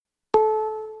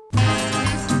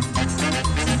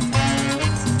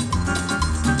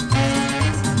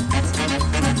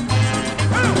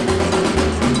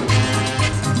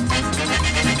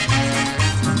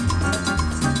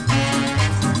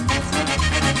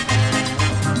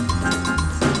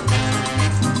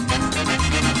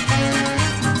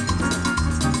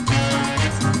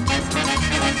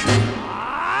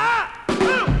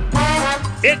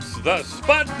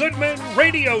Goodman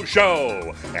Radio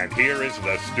Show. And here is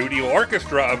the studio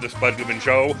orchestra of the Spud Goodman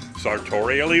Show,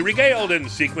 sartorially regaled in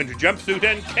sequined jumpsuit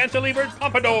and cantilevered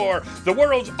pompadour, the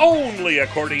world's only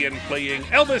accordion-playing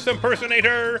Elvis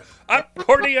impersonator,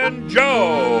 Accordion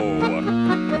Joe.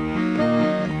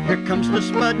 Here comes the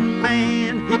Spud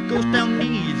Man, he goes down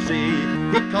easy.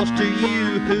 He calls to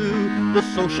you, the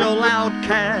social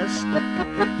outcast.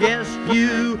 Yes,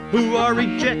 you who are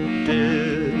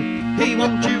rejected. He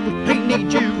wants you, he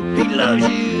needs you, he loves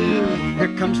you.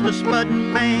 Here comes the Spud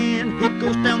Man, he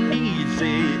goes down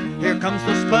easy. Here comes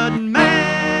the Spud Man.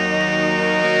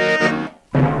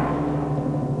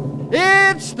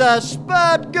 It's the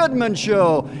Spud Goodman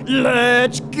Show.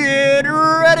 Let's get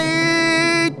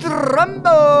ready to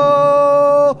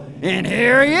rumble. And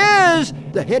here he is,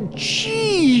 the head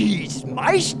cheese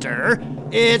meister.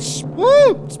 It's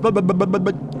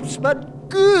Spud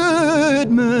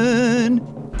Goodman.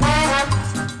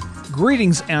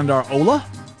 Greetings, Andar Ola.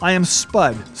 I am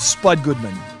Spud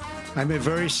Goodman. I'm a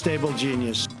very stable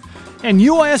genius. And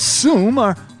you, I assume,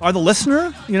 are the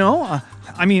listener, you know?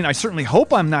 I certainly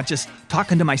hope I'm not just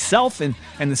talking to myself and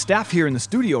the staff here in the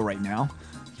studio right now.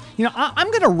 You know, I'm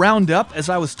going to round up, as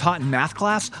I was taught in math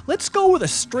class, let's go with a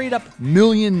straight-up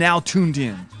million now tuned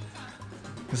in.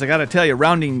 Because I got to tell you,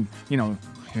 rounding,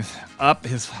 up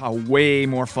is way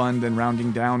more fun than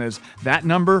rounding down, as that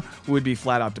number would be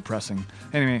flat-out depressing.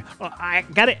 Anyway, I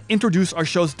got to introduce our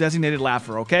show's designated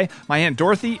laugher, okay? My Aunt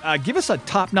Dorothy, give us a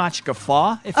top-notch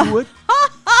guffaw, if you would.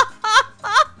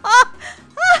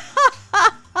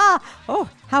 Oh,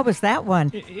 how was that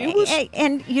one? It was...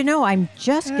 And, I'm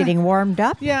just getting warmed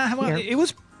up. Yeah, well, it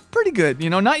was pretty good.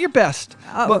 Not your best,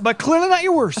 but clearly not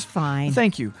your worst. Fine.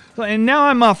 Thank you. And now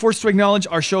I'm forced to acknowledge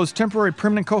our show's temporary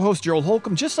permanent co-host, Gerald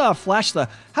Holcomb. Just flash how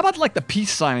about the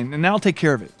peace sign, and I'll take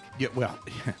care of it. Yeah, well,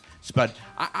 Spud,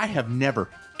 I have never,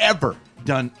 ever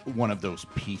done one of those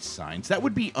peace signs. That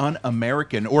would be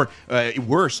un-American, or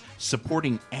worse,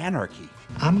 supporting anarchy.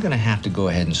 I'm going to have to go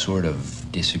ahead and sort of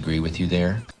disagree with you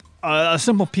there. A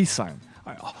simple peace sign.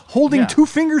 Holding two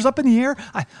fingers up in the air.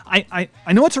 I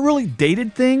know it's a really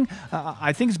dated thing.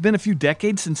 I think it's been a few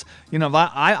decades since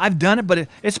I've done it, but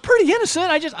it's pretty innocent.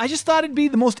 I just thought it'd be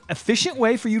the most efficient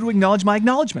way for you to acknowledge my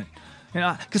acknowledgement.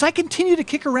 Because I continue to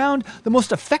kick around the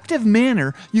most effective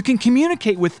manner you can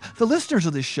communicate with the listeners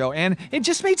of this show, and it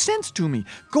just made sense to me.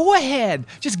 Go ahead,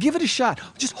 just give it a shot.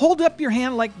 Just hold up your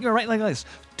hand like this.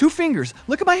 Two fingers.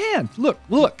 Look at my hand.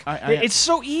 Look. It's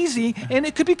so easy, and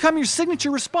it could become your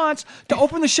signature response to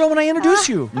open the show when I introduce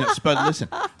you. No, Spud, listen.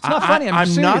 It's not funny.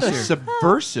 I'm not a here.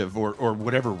 subversive or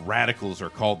whatever radicals are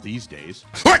called these days.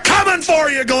 We're coming for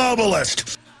you,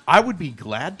 globalist! I would be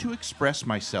glad to express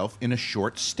myself in a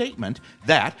short statement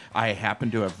that I happen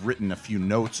to have written a few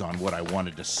notes on what I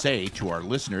wanted to say to our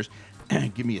listeners.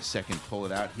 Give me a second, pull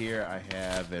it out here. I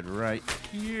have it right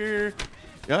here.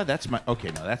 Oh, that's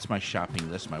my shopping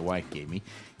list my wife gave me.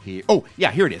 Here. Oh,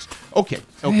 yeah, here it is. Okay,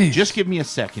 just give me a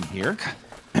second here.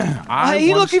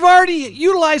 Look, you've already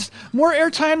utilized more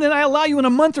airtime than I allow you in a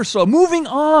month or so. Moving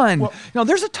on. Well,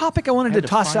 there's a topic I wanted to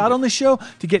toss out on the show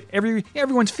to get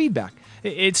everyone's feedback.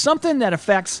 It's something that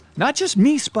affects not just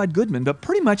me, Spud Goodman, but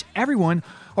pretty much everyone,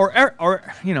 or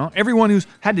everyone who's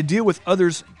had to deal with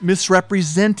others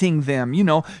misrepresenting them,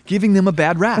 giving them a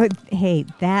bad rap. Hey,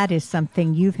 that is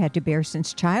something you've had to bear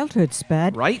since childhood,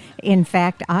 Spud. Right? In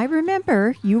fact, I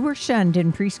remember you were shunned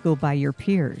in preschool by your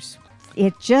peers.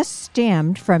 It just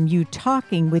stemmed from you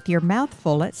talking with your mouth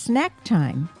full at snack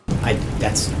time.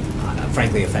 That's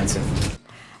frankly offensive.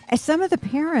 Some of the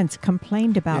parents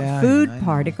complained about food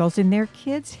particles in their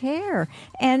kids' hair,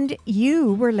 and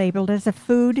you were labeled as a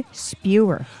food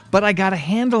spewer. But I got a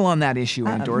handle on that issue,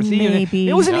 Aunt Dorothy. Maybe.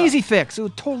 It was an easy fix. It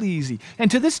was totally easy. And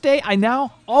to this day, I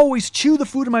now always chew the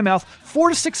food in my mouth 4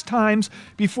 to 6 times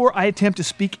before I attempt to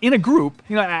speak in a group.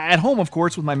 At home, of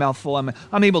course, with my mouth full,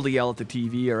 I'm able to yell at the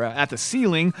TV or at the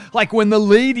ceiling, like when the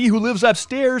lady who lives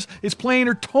upstairs is playing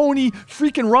her Tony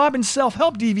freaking Robbins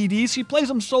self-help DVDs. She plays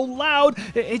them so loud,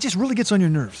 it just really gets on your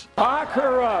nerves. Lock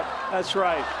her up. That's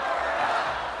right.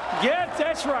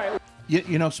 That's right.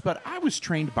 Spud, I was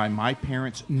trained by my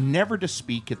parents never to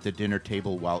speak at the dinner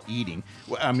table while eating.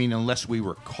 Unless we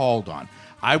were called on.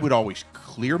 I would always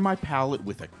clear my palate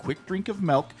with a quick drink of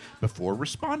milk before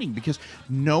responding, because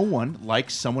no one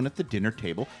likes someone at the dinner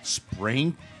table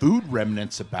spraying food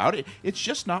remnants about it. It's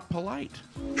just not polite.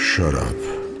 Shut up.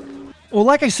 Well,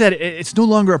 like I said, it's no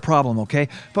longer a problem, okay?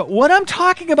 But what I'm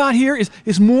talking about here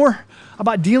is more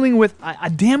about dealing with a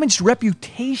damaged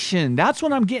reputation. That's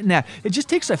what I'm getting at. It just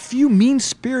takes a few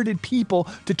mean-spirited people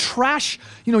to trash,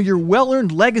 your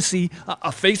well-earned legacy,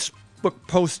 a face Facebook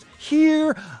post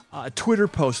here, a Twitter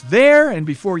post there, and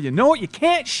before you know it, you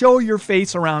can't show your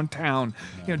face around town.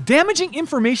 Damaging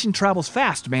information travels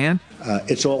fast, man.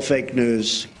 It's all fake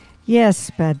news.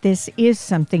 Yes, but this is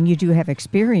something you do have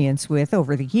experience with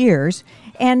over the years.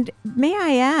 And may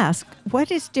I ask,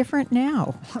 what is different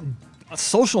now?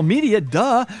 Social media,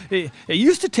 duh. It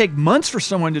used to take months for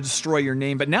someone to destroy your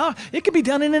name, but now it can be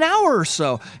done in an hour or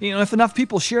so. If enough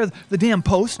people share the damn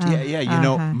post.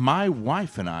 My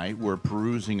wife and I were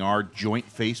perusing our joint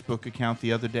Facebook account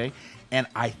the other day, and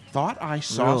I thought I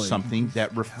saw something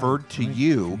that referred to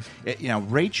you.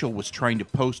 Rachel was trying to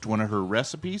post one of her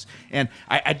recipes, and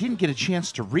I didn't get a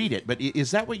chance to read it, but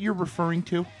is that what you're referring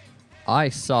to? I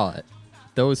saw it.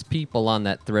 Those people on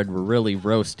that thread were really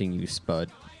roasting you,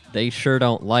 Spud. They sure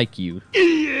don't like you.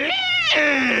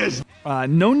 Yes!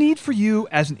 No need for you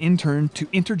as an intern to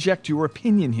interject your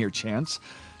opinion here, Chance.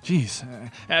 Jeez,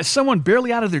 as someone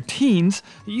barely out of their teens,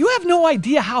 you have no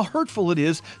idea how hurtful it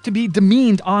is to be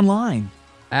demeaned online.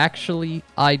 Actually,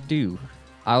 I do.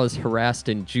 I was harassed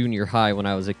in junior high when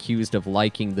I was accused of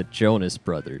liking the Jonas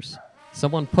Brothers.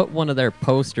 Someone put one of their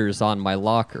posters on my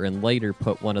locker and later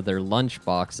put one of their lunch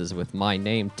boxes with my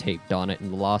name taped on it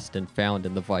and lost and found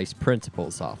in the vice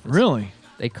principal's office. Really?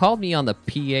 They called me on the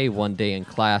PA one day in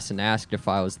class and asked if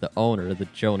I was the owner of the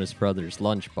Jonas Brothers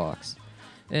lunchbox.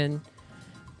 And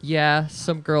yeah,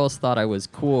 some girls thought I was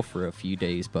cool for a few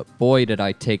days, but boy did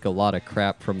I take a lot of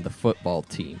crap from the football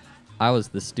team. I was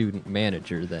the student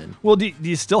manager then. Well, do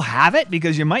you still have it?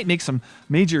 Because you might make some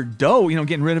major dough,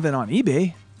 getting rid of it on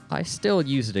eBay. I still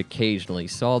use it occasionally,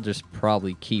 so I'll just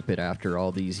probably keep it after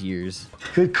all these years.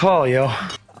 Good call, yo.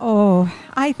 Oh,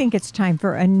 I think it's time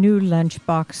for a new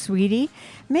lunchbox, sweetie.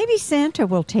 Maybe Santa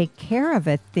will take care of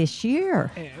it this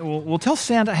year. We'll tell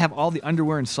Santa I have all the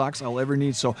underwear and socks I'll ever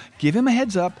need, so give him a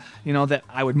heads up, that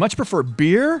I would much prefer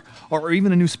beer or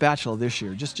even a new spatula this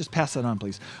year. Just pass that on,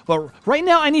 please. Well, right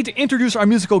now I need to introduce our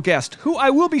musical guest, who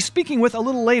I will be speaking with a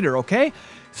little later, okay?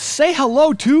 Say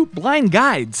hello to Blind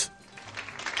Guides.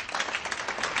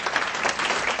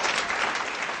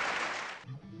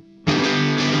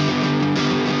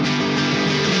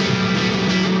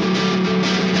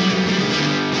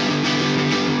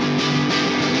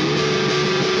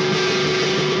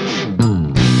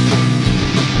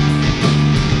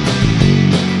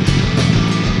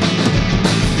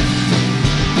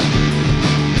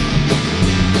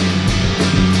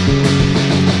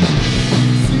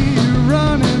 See you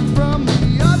running from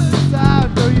the other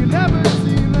side, though you never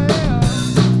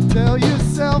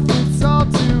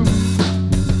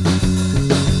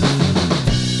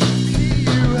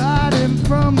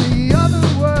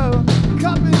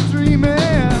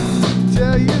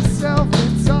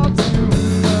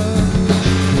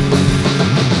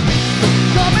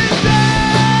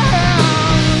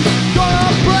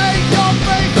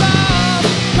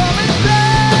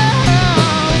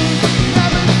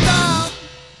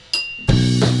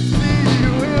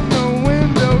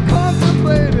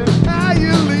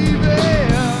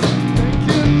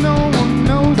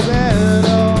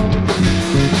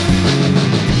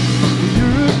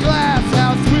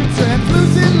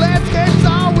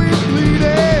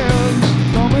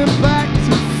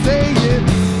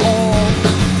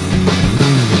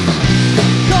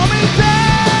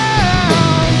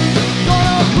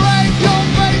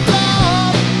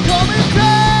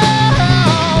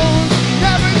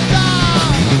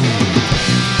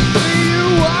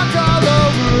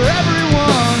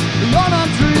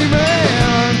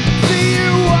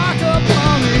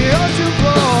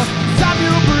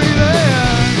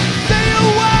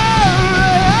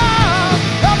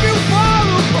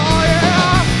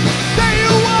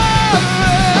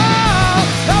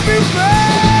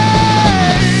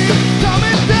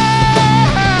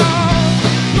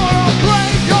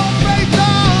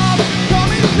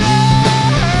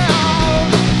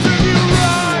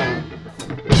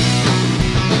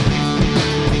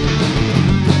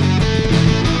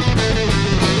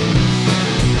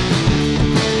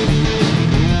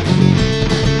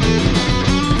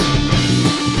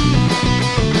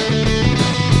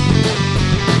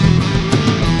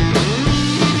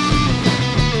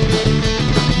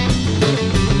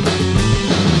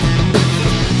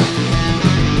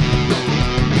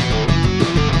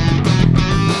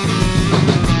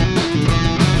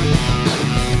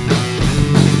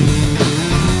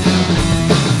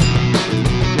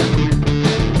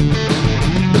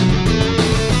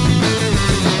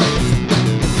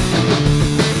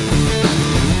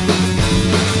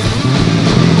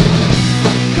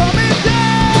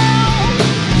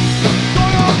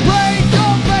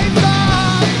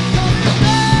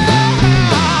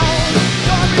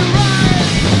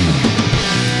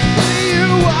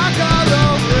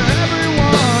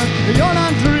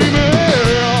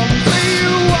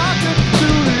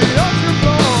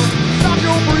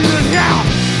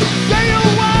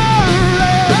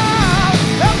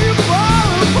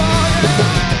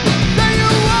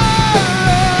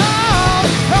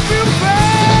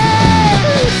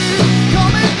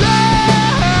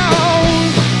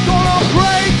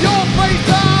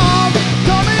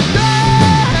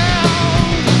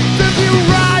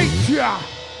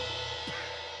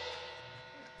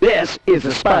is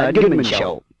the Spud Goodman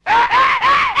Show.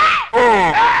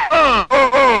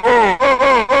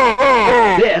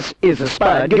 This is the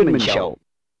Spud Goodman Show.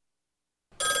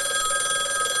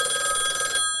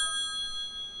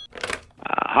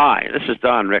 Hi, this is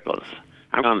Don Rickles.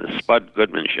 I'm on the Spud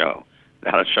Goodman Show.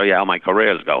 That'll show you how my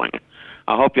career is going.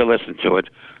 I hope you listen to it,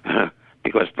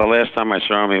 because the last time I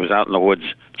saw him, he was out in the woods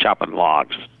chopping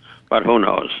logs. But who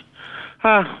knows?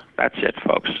 That's it,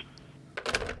 folks.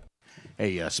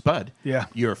 Hey, Spud. Yeah.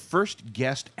 Your first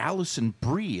guest, Allison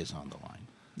Brie, is on the line.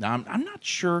 Now, I'm not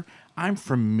sure I'm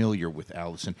familiar with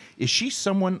Allison. Is she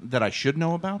someone that I should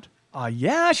know about?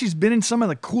 Yeah, she's been in some of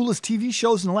the coolest TV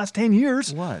shows in the last 10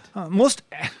 years. What? Most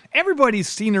everybody's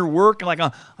seen her work, like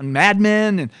on Mad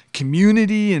Men and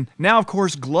Community, and now, of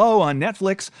course, Glow on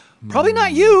Netflix. Probably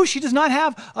not you. She does not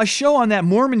have a show on that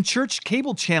Mormon church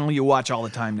cable channel you watch all the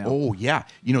time now. Oh, yeah.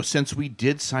 You know, since we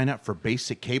did sign up for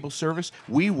basic cable service,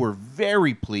 we were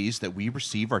very pleased that we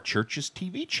receive our church's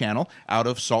TV channel out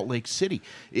of Salt Lake City.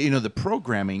 You know, the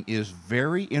programming is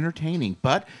very entertaining,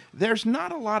 but there's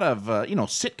not a lot of,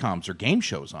 sitcoms or game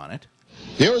shows on it.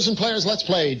 Viewers and players, let's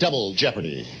play Double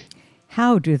Jeopardy.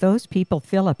 How do those people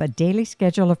fill up a daily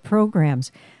schedule of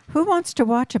programs? Who wants to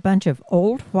watch a bunch of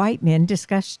old white men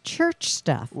discuss church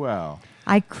stuff? Well,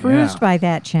 I cruised by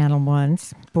that channel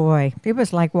once. Boy, it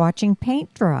was like watching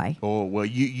paint dry. Oh, well,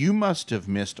 you must have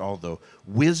missed all the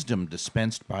wisdom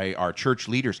dispensed by our church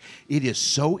leaders. It is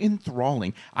so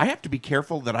enthralling. I have to be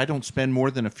careful that I don't spend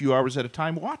more than a few hours at a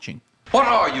time watching. What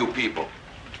are you people?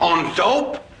 On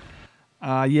dope?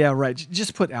 Yeah, right.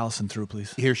 Just put Allison through,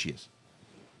 please. Here she is.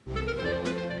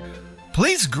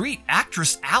 Please greet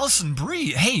actress Allison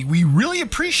Brie. Hey, we really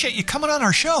appreciate you coming on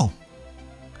our show.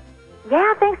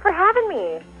 Yeah, thanks for having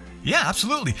me. Yeah,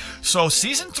 absolutely. So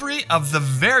season 3 of the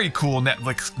very cool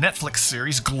Netflix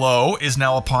series Glow is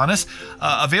now upon us,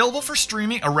 available for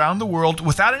streaming around the world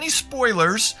without any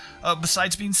spoilers,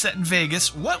 besides being set in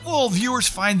Vegas. What will viewers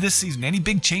find this season? Any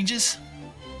big changes?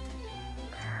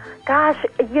 Gosh,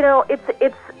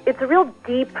 it's a real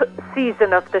deep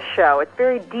season of the show. It's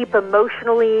very deep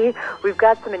emotionally. We've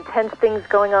got some intense things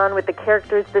going on with the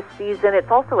characters this season.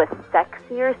 It's also a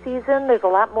sexier season. There's a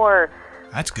lot more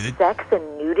sex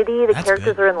and nudity. The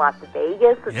characters are in Las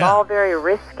Vegas. It's all very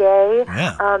risque.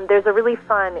 Yeah. There's a really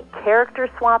fun character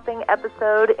swapping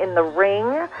episode in the ring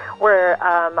where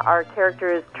our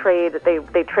characters trade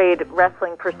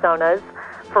wrestling personas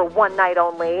for one night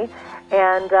only.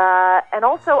 And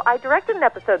also, I directed an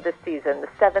episode this season, the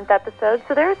 7th episode,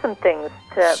 so there are some things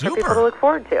for people to look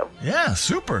forward to. Yeah,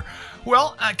 super.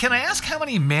 Well, can I ask how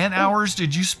many man-hours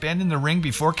did you spend in the ring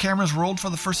before cameras rolled for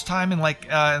the first time in,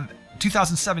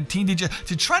 2017? Did you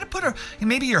try to put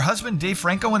maybe your husband, Dave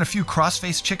Franco, in a few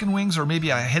cross-faced chicken wings or maybe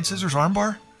a head scissors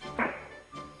armbar?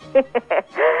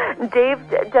 Dave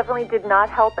definitely did not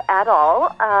help at all.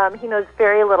 He knows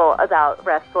very little about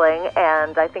wrestling,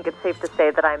 and I think it's safe to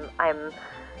say that I'm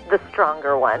the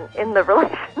stronger one in the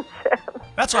relationship.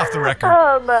 That's off the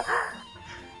record.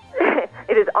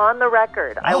 It is on the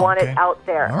record. I want it out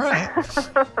there. All right.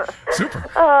 Super.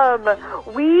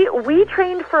 We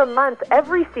trained for a month.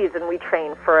 Every season we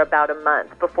train for about a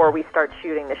month before we start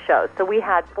shooting the show. So we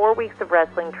had 4 weeks of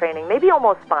wrestling training, maybe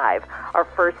almost 5, our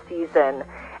first season.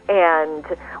 And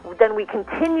then we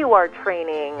continue our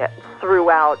training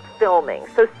throughout filming.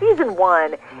 So season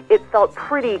 1, it felt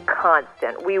pretty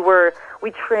constant.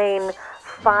 We train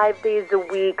 5 days a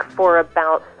week for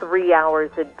about 3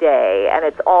 hours a day, and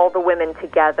it's all the women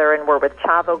together, and we're with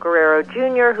Chavo Guerrero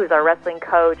Jr., who's our wrestling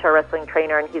coach, our wrestling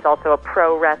trainer, and he's also a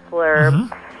pro wrestler,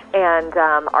 and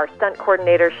our stunt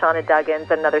coordinator, Shauna Duggins,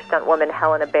 another stunt woman,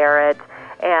 Helena Barrett,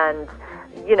 and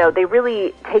they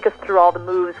really take us through all the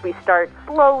moves. We start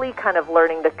slowly kind of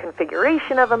learning the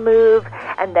configuration of a move,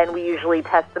 and then we usually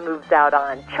test the moves out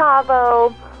on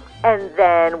Chavo, and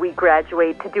then we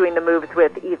graduate to doing the moves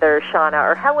with either Shauna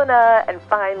or Helena, and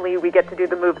finally we get to do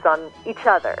the moves on each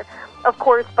other. Of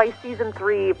course, by season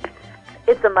 3,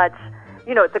 it's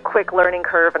it's a quick learning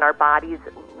curve, and our bodies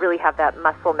really have that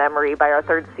muscle memory by our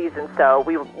 3rd season, so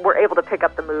we were able to pick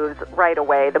up the moves right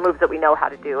away, the moves that we know how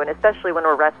to do, and especially when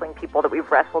we're wrestling people that we've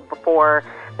wrestled before.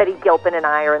 Betty Gilpin and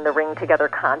I are in the ring together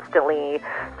constantly.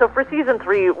 So for season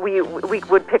 3, we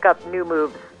would pick up new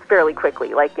moves fairly quickly,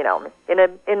 in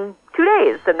 2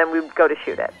 days, and then we would go to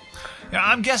shoot it. Yeah,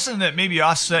 I'm guessing that maybe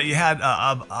offset you had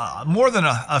more than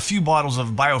a few bottles of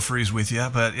Biofreeze with you,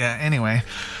 but yeah, anyway.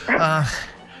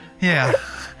 Yeah.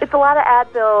 It's a lot of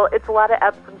Advil. It's a lot of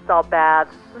Epsom salt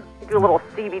baths. You do a little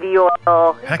CBD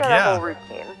oil. Heck It's got a whole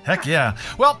routine. Heck yeah.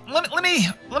 Well, let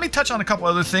me touch on a couple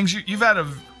other things. You've had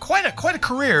quite a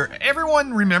career.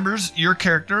 Everyone remembers your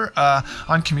character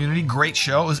on Community. Great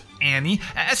show. It was Annie.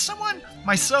 As someone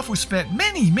myself who spent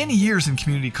many years in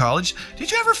community college,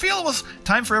 did you ever feel it was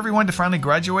time for everyone to finally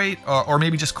graduate, or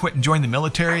maybe just quit and join the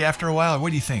military after a while? Or what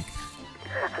do you think?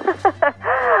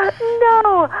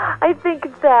 No, I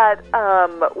think that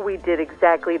we did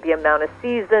exactly the amount of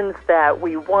seasons that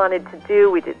we wanted to do.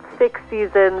 We did 6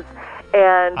 seasons.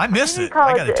 And I miss it.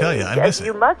 College, I got to tell you, I miss it.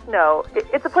 You must know,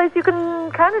 it's a place you can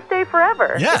kind of stay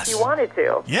forever if you wanted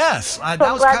to. Yes, so that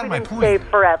was kind of my point. Stay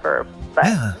forever. But.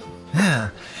 Yeah.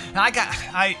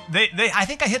 I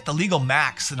think I hit the legal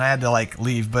max and I had to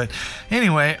leave. But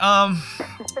anyway,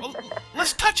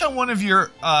 let's touch on one of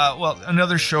your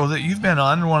another show that you've been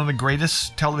on, one of the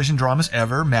greatest television dramas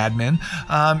ever, Mad Men.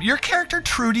 Your character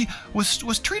Trudy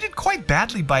was treated quite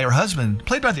badly by her husband,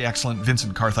 played by the excellent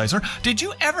Vincent Kartheiser. Did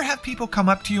you ever have people come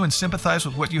up to you and sympathize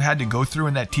with what you had to go through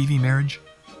in that TV marriage?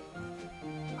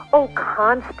 Oh,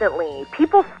 constantly.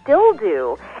 People still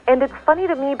do. And it's funny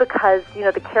to me because,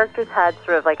 the characters had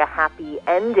sort of like a happy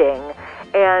ending,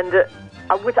 and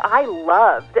which I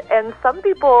loved. And some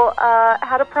people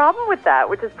had a problem with that,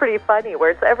 which is pretty funny,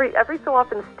 where it's every so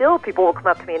often still people will come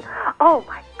up to me and, oh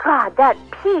my God, that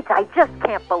Pete, I just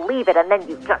can't believe it. And then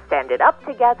you just ended up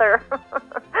together.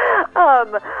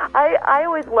 I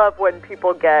always love when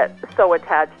people get so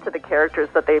attached to the characters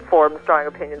that they form strong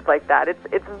opinions like that.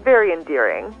 It's very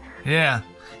endearing. Yeah.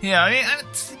 I mean,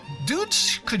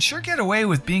 dudes could sure get away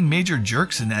with being major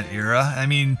jerks in that era. I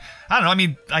mean, I don't know. I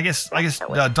mean, I guess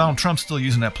Donald Trump's still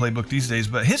using that playbook these days,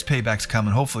 but his payback's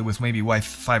coming, hopefully, with maybe wife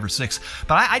 5 or 6.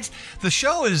 But the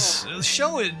show is.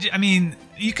 I mean,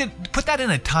 you could put that in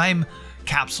a time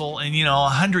capsule, and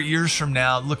 100 years from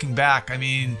now, looking back, I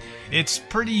mean, it's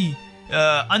pretty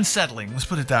unsettling. Let's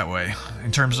put it that way,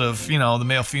 in terms of the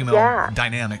male-female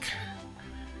dynamic.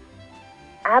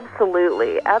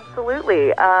 Absolutely.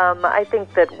 I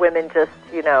think that women just,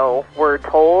 were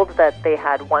told that they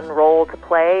had one role to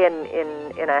play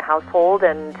in a household,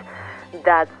 and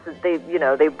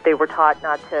they were taught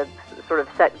not to sort of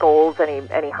set goals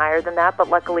any higher than that. But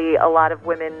luckily, a lot of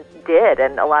women did,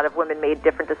 and a lot of women made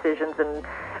different decisions and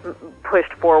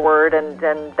pushed forward, and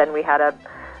then we had a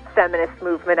feminist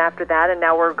movement after that, and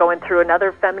now we're going through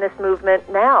another feminist movement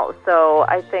now. So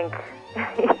I think,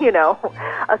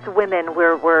 us women,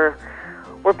 we're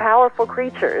powerful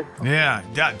creatures. Yeah,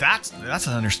 that's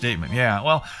an understatement. Yeah,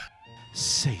 well,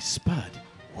 say, Spud.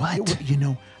 What?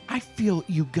 I feel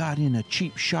you got in a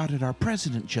cheap shot at our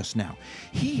president just now.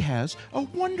 He has a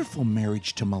wonderful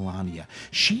marriage to Melania.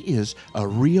 She is a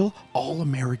real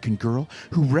all-American girl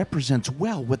who represents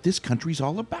well what this country's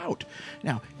all about.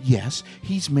 Now, yes,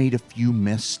 he's made a few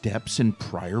missteps in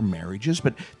prior marriages,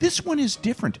 but this one is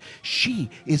different. She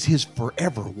is his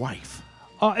forever wife.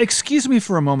 Excuse me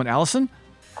for a moment, Allison.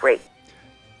 Great.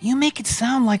 You make it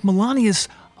sound like Melania's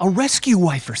a rescue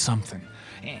wife or something.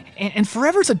 And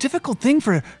forever's a difficult thing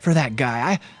for that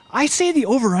guy. I say the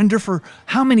over-under for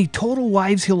how many total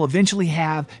wives he'll eventually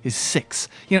have is 6,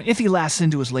 if he lasts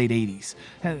into his late 80s.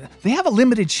 They have a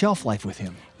limited shelf life with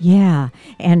him. Yeah,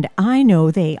 and I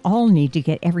know they all need to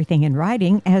get everything in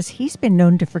writing, as he's been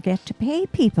known to forget to pay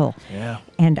people. Yeah.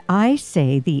 And I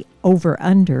say the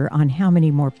over-under on how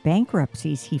many more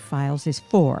bankruptcies he files is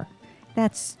 4.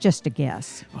 That's just a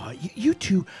guess. You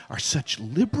two are such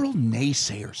liberal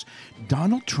naysayers.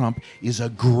 Donald Trump is a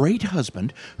great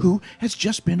husband who has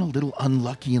just been a little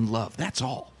unlucky in love. That's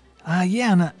all.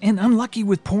 And unlucky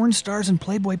with porn stars and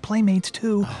Playboy playmates,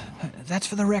 too. That's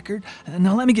for the record.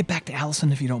 Now let me get back to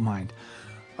Allison, if you don't mind.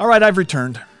 All right, I've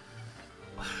returned.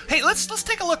 Hey, let's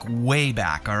take a look way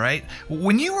back, all right?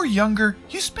 When you were younger,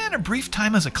 you spent a brief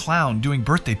time as a clown doing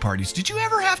birthday parties. Did you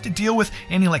ever have to deal with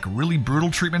any, really brutal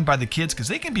treatment by the kids? Because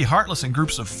they can be heartless in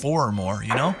groups of 4 or more,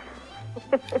 No.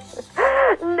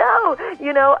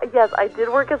 Yes, I did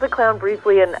work as a clown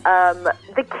briefly, and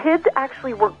the kids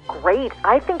actually were great.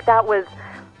 I think that was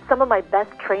some of my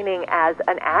best training as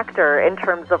an actor in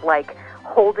terms of,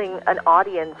 holding an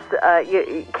audience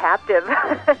captive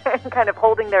and kind of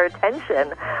holding their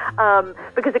attention,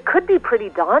 because it could be pretty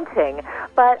daunting.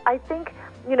 But I think,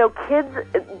 kids,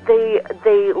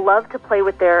 they love to play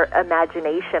with their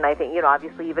imagination. I think,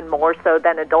 obviously even more so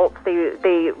than adults,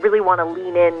 they really want to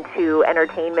lean into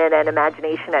entertainment and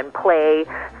imagination and play.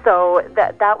 So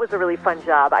that was a really fun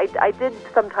job. I did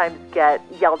sometimes get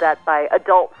yelled at by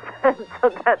adults, so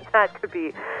that could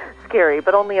be scary,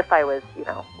 but only if I was,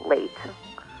 late.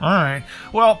 All right.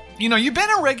 Well, you've been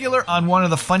a regular on one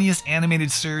of the funniest animated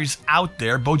series out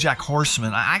there, BoJack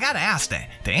Horseman. I gotta ask, do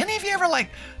any of you ever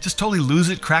just totally lose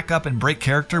it, crack up, and break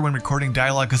character when recording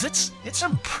dialogue? Because it's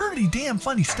some pretty damn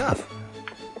funny stuff.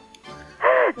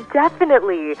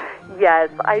 Definitely,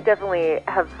 yes. I definitely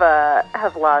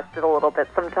have lost it a little bit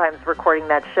sometimes recording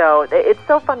that show. It's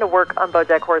so fun to work on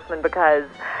BoJack Horseman because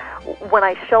when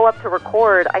I show up to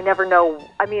record, I never know.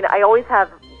 I mean, I'm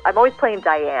always playing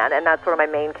Diane, and that's sort of my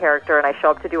main character, and I show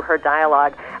up to do her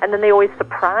dialogue, and then they always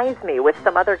surprise me with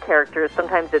some other characters.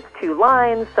 Sometimes it's 2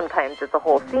 lines, sometimes it's a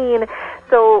whole scene.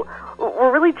 So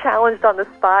we're really challenged on the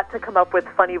spot to come up with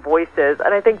funny voices,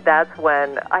 and I think that's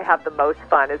when I have the most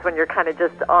fun, is when you're kind of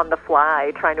just on the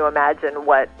fly trying to imagine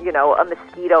what, a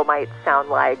mosquito might sound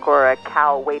like, or a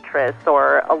cow waitress,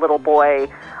 or a little boy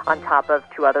on top of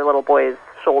 2 other little boys'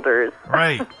 shoulders.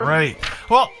 Right.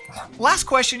 Well, last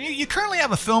question. You currently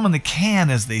have a film in the can,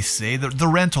 as they say, the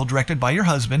Rental, directed by your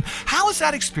husband. How was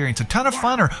that experience? A ton of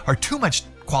fun or too much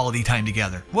quality time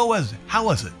together? What was it? How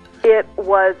was it? It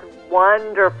was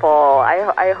wonderful.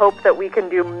 I hope that we can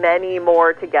do many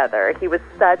more together. He was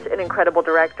such an incredible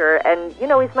director, and,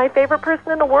 he's my favorite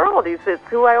person in the world. It's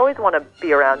who I always want to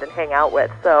be around and hang out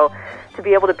with. So to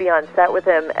be able to be on set with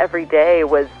him every day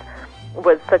was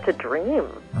such a dream.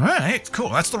 All right, cool.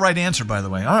 That's the right answer, by the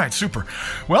way. All right, super.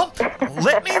 Well,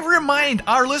 let me remind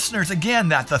our listeners again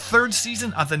that the 3rd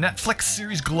season of the Netflix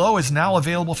series Glow is now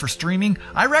available for streaming.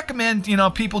 I recommend,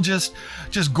 people just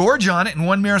gorge on it in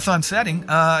one marathon setting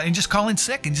and just call in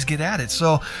sick and just get at it.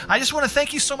 So I just want to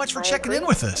thank you so much for checking in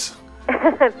with us.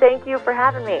 Thank you for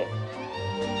having me.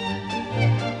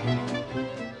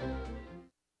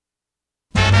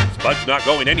 Spud's not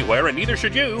going anywhere, and neither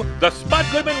should you. The Spud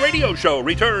Goodman Radio Show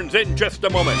returns in just a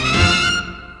moment.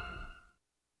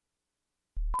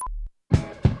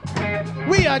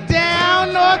 We are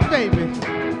down north, baby.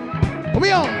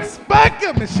 We on the Spud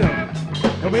Goodman Show.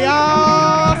 And we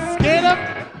all scared up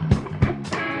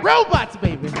robots,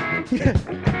 baby.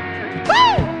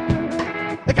 Woo!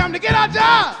 They come to get our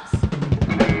jobs.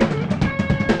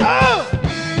 Oh!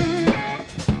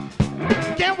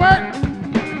 Can't work.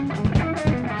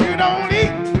 Don't eat.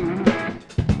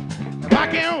 If I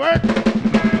can't work,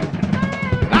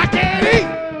 I can't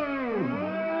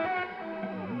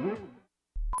eat.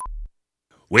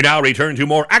 We now return to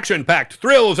more action-packed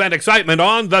thrills and excitement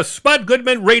on the Spud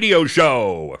Goodman Radio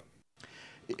Show.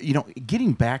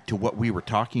 Getting back to what we were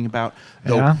talking about,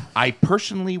 though, I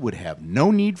personally would have no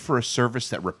need for a service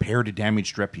that repaired a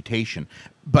damaged reputation.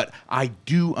 But I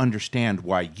do understand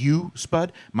why you,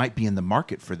 Spud, might be in the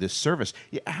market for this service.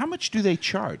 How much do they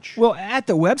charge? Well, at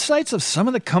the websites of some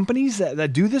of the companies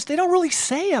that do this, they don't really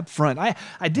say up front.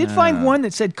 I did find one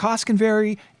that said costs can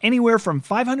vary anywhere from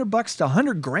 $500 to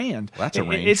 $100,000. That's a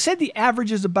range. It said the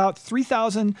average is about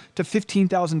 $3,000 to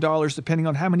 $15,000, depending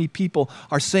on how many people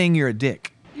are saying you're a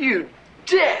dick. You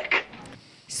dick!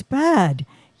 Spud,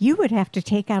 you would have to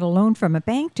take out a loan from a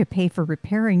bank to pay for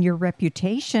repairing your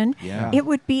reputation. Yeah. It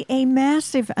would be a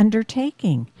massive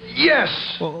undertaking.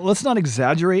 Yes! Well, let's not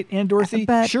exaggerate, Aunt Dorothy.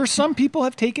 Sure, some people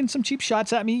have taken some cheap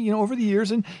shots at me, over the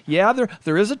years, and yeah,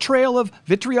 there is a trail of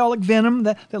vitriolic venom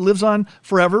that lives on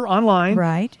forever online.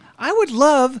 Right. I would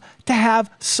love to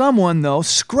have someone, though,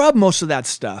 scrub most of that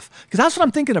stuff, because that's what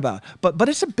I'm thinking about. But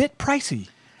it's a bit pricey.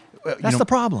 That's the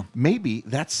problem. Maybe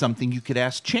that's something you could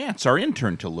ask Chance, our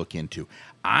intern, to look into.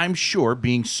 I'm sure,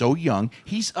 being so young,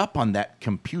 he's up on that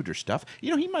computer stuff.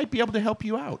 He might be able to help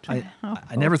you out.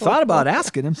 I never thought about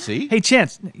asking him. See? Hey,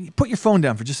 Chance, put your phone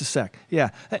down for just a sec. Yeah.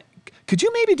 Could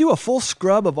you maybe do a full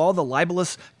scrub of all the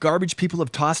libelous garbage people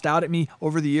have tossed out at me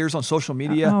over the years on social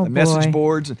media, the message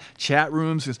boards and chat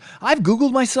rooms? Because I've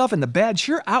Googled myself, and the bad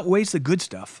sure outweighs the good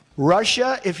stuff.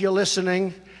 Russia, if you're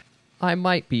listening. I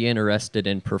might be interested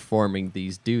in performing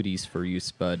these duties for you,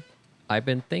 Spud. I've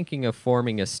been thinking of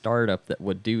forming a startup that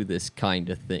would do this kind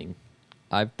of thing.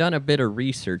 I've done a bit of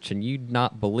research, and you'd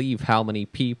not believe how many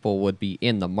people would be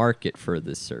in the market for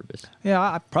this service. Yeah,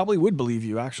 I probably would believe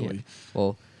you, actually. Yeah.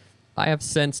 Well, I have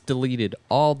since deleted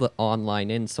all the online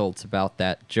insults about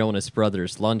that Jonas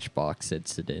Brothers lunchbox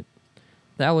incident.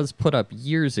 That was put up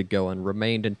years ago and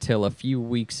remained until a few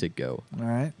weeks ago. All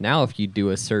right. Now if you do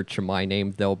a search of my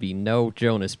name, there'll be no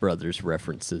Jonas Brothers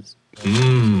references.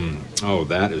 Oh,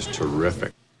 that is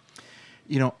terrific.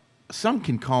 Some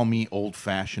can call me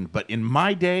old-fashioned, but in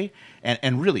my day,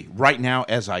 and really right now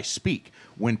as I speak,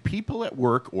 when people at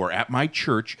work or at my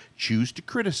church choose to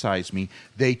criticize me,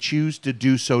 they choose to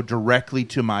do so directly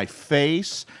to my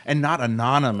face and not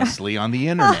anonymously on the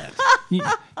internet.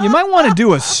 You might want to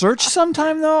do a search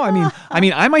sometime, though.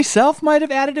 I myself might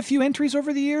have added a few entries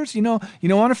over the years.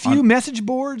 On a few message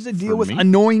boards that deal with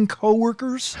annoying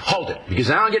coworkers. Hold it, because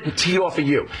now I'm getting tea off of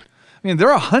you.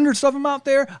 There are hundreds of them out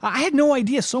there. I had no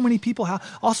idea so many people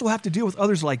also have to deal with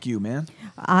others like you, man.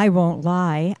 I won't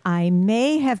lie. I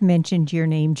may have mentioned your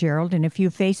name, Gerald, in a few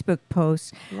Facebook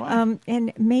posts,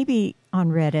 and maybe on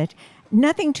Reddit.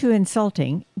 Nothing too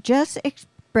insulting, just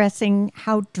expressing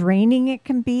how draining it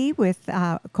can be with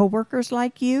coworkers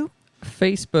like you.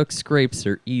 Facebook scrapes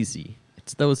are easy.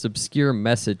 It's those obscure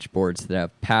message boards that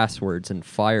have passwords and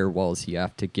firewalls you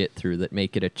have to get through that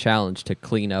make it a challenge to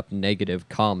clean up negative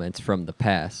comments from the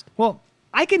past. Well,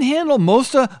 I can handle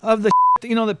most of the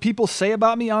that people say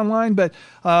about me online, but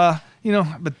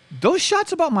but those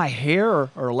shots about my hair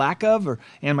or lack of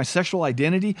and my sexual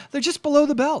identity, they're just below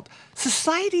the belt.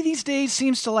 Society these days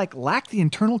seems to lack the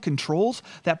internal controls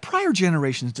that prior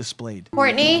generations displayed.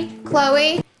 Courtney,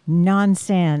 Chloe.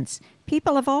 Nonsense.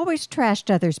 People have always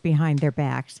trashed others behind their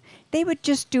backs. They would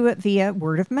just do it via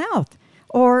word of mouth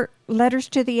or letters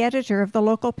to the editor of the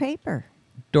local paper.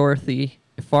 Dorothy,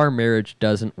 if our marriage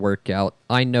doesn't work out,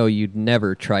 I know you'd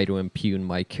never try to impugn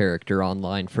my character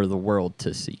online for the world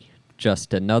to see.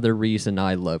 Just another reason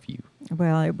I love you.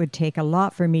 Well, it would take a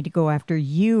lot for me to go after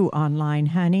you online,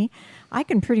 honey. I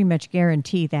can pretty much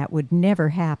guarantee that would never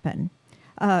happen.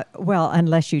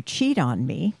 Unless you cheat on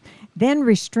me. Then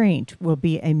restraint will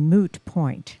be a moot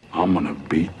point. I'm gonna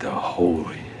beat the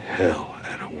holy hell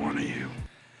out of one of you.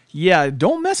 Yeah,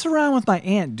 don't mess around with my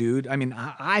aunt, dude.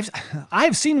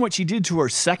 I've seen what she did to her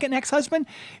second ex-husband.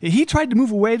 He tried to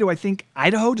move away to, I think,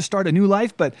 Idaho to start a new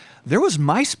life, but there was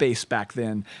MySpace back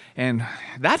then, and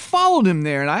that followed him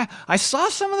there, and I saw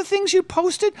some of the things you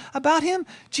posted about him.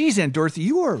 Geez, Aunt Dorothy,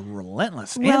 you are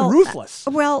relentless and ruthless.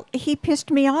 He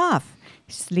pissed me off.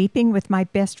 Sleeping with my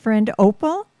best friend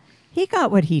Opal? He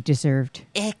got what he deserved.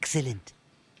 Excellent.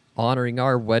 Honoring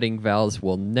our wedding vows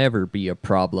will never be a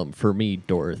problem for me,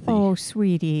 Dorothy. Oh,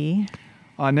 sweetie.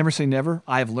 Never say never.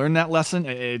 I have learned that lesson.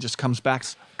 It just comes back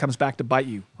to bite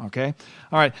you, okay?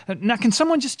 All right. Now, can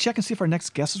someone just check and see if our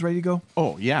next guest is ready to go?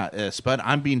 Oh, yeah. Spud,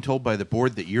 I'm being told by the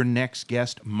board that your next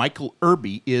guest, Michael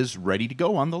Irby, is ready to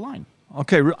go on the line.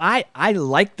 Okay. I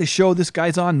like the show this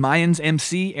guy's on, Mayans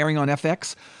MC, airing on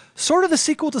FX. Sort of the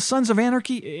sequel to Sons of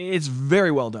Anarchy. It's very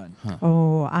well done. Huh.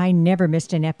 Oh, I never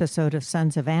missed an episode of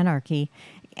Sons of Anarchy.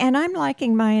 And I'm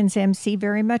liking Mayans MC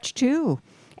very much, too.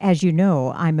 As you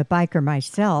know, I'm a biker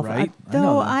myself. Right.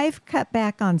 Though I've cut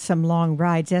back on some long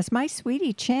rides, as my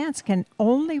sweetie Chance can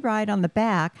only ride on the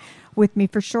back with me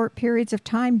for short periods of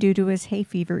time due to his hay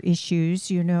fever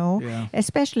issues,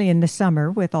 especially in the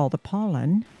summer with all the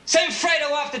pollen. Send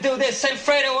Fredo off to do this, send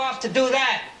Fredo off to do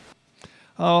that.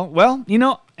 Oh, well,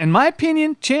 in my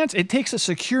opinion, Chance, it takes a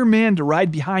secure man to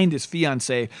ride behind his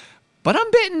fiancée. But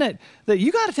I'm betting that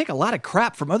you got to take a lot of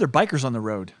crap from other bikers on the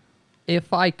road.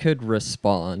 If I could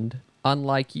respond,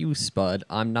 unlike you, Spud,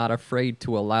 I'm not afraid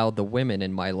to allow the women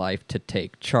in my life to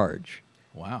take charge.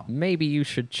 Wow. Maybe you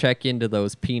should check into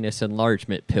those penis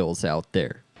enlargement pills out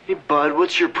there. Hey, Bud,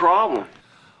 what's your problem?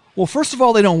 Well, first of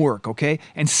all, they don't work, okay?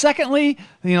 And secondly,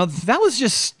 that was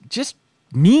just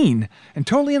mean and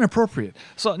totally inappropriate.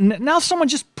 So now someone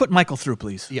just put Michael through,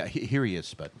 please. Yeah, here he is,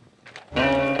 Spud.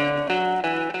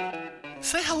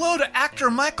 Say hello to actor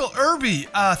Michael Irby.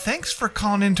 Thanks for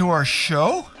calling into our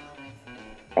show.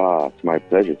 It's my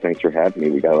pleasure. Thanks for having me.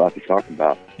 We got a lot to talk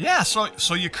about. Yeah,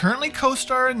 so you currently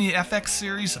co-star in the FX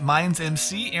series Mayans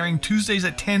MC, airing Tuesdays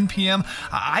at 10 p.m.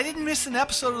 I didn't miss an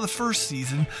episode of the first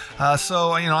season,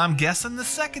 so I'm guessing the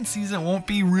second season won't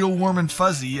be real warm and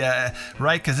fuzzy,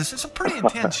 right? Because it's a pretty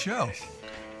intense show.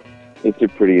 It's a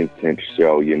pretty intense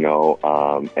show,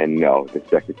 and no, the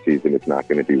second season is not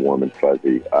going to be warm and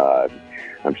fuzzy.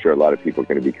 I'm sure a lot of people are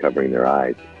going to be covering their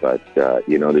eyes, but,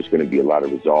 there's going to be a lot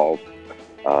of resolve.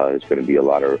 There's going to be a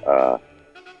lot of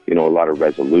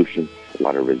resolution, a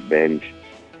lot of revenge,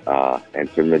 and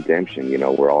some redemption.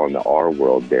 We're all in the R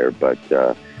world there, but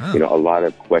a lot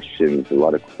of questions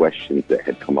that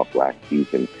had come up last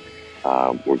season.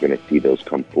 We're going to see those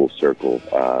come full circle.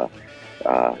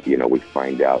 We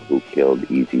find out who killed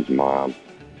Easy's mom.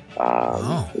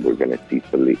 We're going to see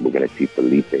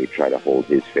Felipe try to hold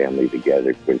his family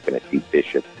together. We're going to see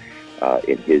Bishop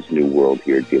in his new world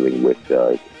here, dealing with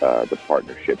the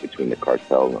partnership between the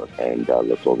cartel and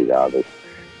Los Olvidados.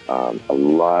 A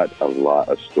lot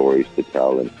of stories to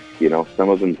tell, and some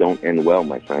of them don't end well,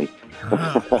 my friend.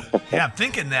 Yeah, I'm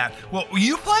thinking that. Well,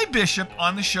 you play Bishop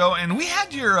on the show, and we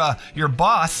had your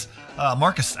boss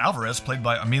Marcus Alvarez, played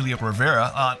by Emilio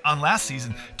Rivera, on last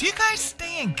season. Do you guys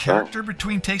stay in character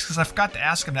between takes? Because I forgot to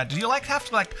ask him that. Do you have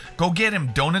to go get him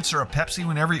donuts or a Pepsi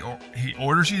whenever he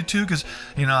orders you to? Because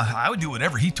I would do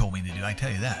whatever he told me to do. I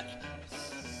tell you that.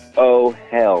 Oh,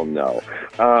 hell no.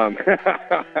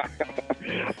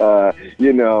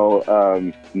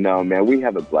 No, man, we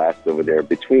have a blast over there.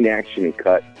 Between action and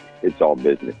cut, it's all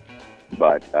business.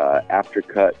 But after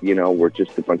cut, we're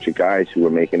just a bunch of guys who are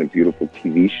making a beautiful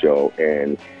TV show,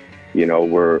 and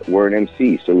we're an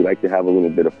MC, so we like to have a little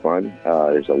bit of fun.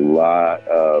 There's a lot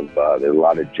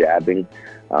of jabbing.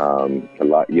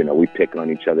 We pick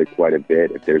on each other quite a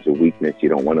bit. If there's a weakness, you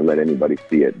don't want to let anybody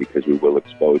see it because we will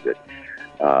expose it.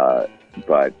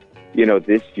 But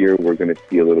this year we're going to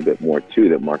see a little bit more too,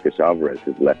 that Marcus Alvarez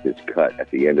has left his cut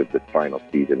at the end of the final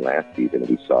season last season.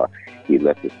 We saw he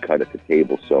left his cut at the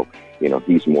table. So,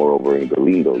 he's more over in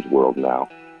Galindo's world now.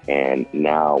 And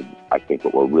now I think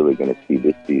what we're really going to see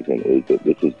this season is that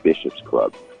this is Bishop's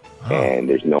club. And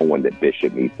there's no one that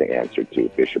Bishop needs to answer to.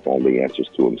 Bishop only answers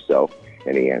to himself,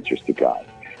 and he answers to God.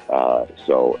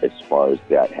 So as far as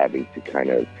that, having to kind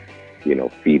of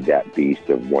feed that beast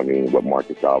of wondering what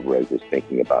Marcus Alvarez is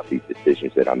thinking about these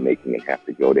decisions that I'm making and have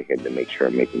to go to him to make sure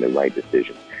I'm making the right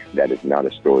decisions. That is not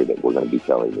a story that we're going to be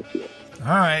telling this year.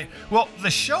 All right. Well, the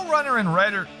showrunner and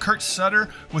writer Kurt Sutter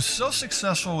was so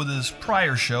successful with his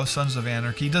prior show, Sons of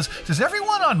Anarchy. Does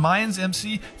everyone on Mayans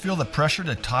MC feel the pressure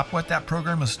to top what that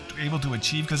program was able to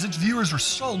achieve? Because its viewers were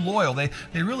so loyal. They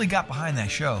really got behind that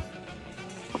show.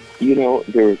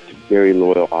 They're a very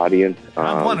loyal audience.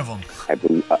 I'm one of them. I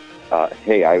believe...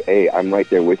 I'm right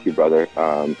there with you, brother.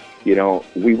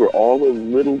 We were all a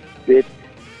little bit,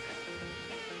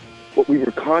 but we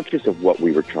were conscious of what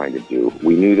we were trying to do.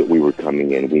 We knew that we were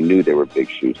coming in. We knew there were big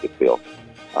shoes to fill.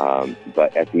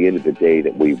 But at the end of the day,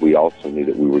 that we also knew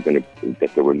that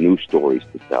that there were new stories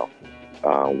to tell.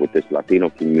 With this Latino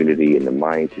community and the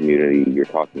Mayan community, you're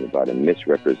talking about a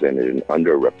misrepresented and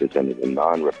underrepresented and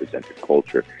non-represented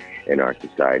culture in our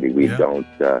society. We don't,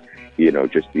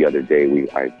 just the other day,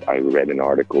 I read an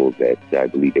article that I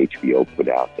believe HBO put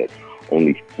out that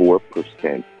only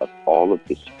 4% of all of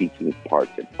the speaking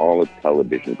parts in all of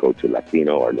television go to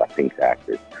Latino or Latinx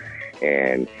actors.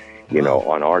 And,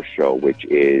 on our show, which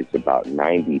is about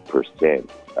 90%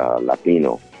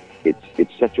 Latino,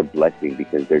 it's such a blessing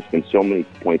because there's been so many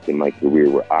points in my career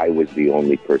where I was the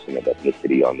only person of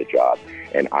ethnicity on the job,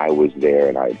 and I was there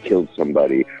and I had killed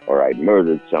somebody or I'd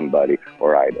murdered somebody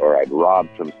or I'd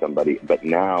robbed from somebody. But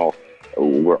now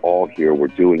we're all here, we're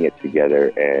doing it together,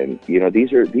 and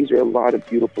these are a lot of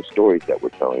beautiful stories that we're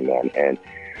telling, man. And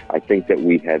I think that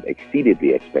we have exceeded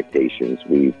the expectations.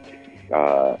 We've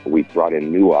brought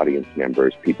in new audience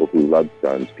members, people who loved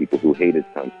Sons, people who hated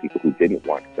Sons, people who didn't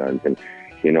want Sons, and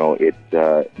it's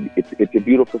a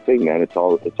beautiful thing, man. It's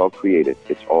all creative.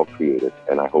 It's all creative,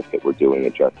 and I hope that we're doing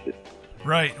it justice.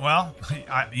 Right. Well,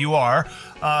 you are.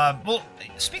 Well,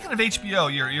 speaking of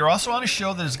HBO, you're also on a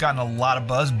show that has gotten a lot of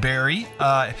buzz, Barry.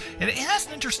 It has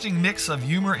an interesting mix of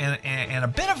humor and a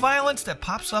bit of violence that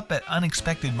pops up at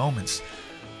unexpected moments.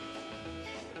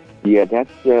 Yeah,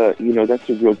 that's a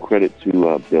real credit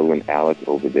to Bill and Alec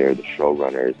over there, the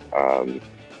showrunners.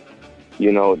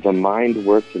 The mind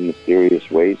works in mysterious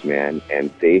ways, man,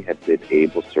 and they have been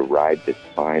able to ride this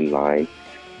fine line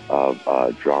of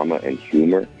drama and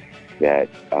humor that,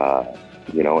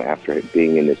 after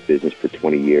being in this business for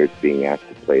 20 years, being asked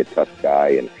to play a tough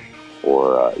guy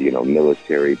or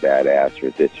military badass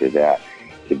or this or that,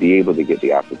 to be able to get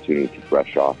the opportunity to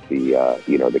brush off the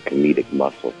comedic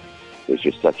muscle is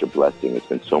just such a blessing. It's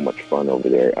been so much fun over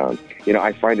there.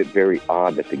 I find it very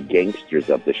odd that the gangsters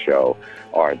of the show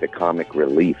are the comic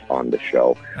relief on the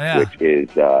show,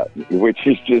 which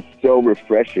is just so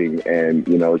refreshing, and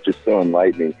it's just so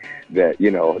enlightening that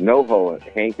NoHo,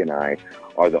 Hank, and I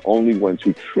are the only ones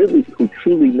who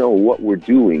truly know what we're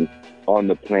doing on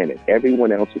the planet.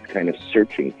 Everyone else is kind of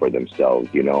searching for themselves,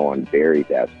 on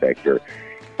Barry's aspect or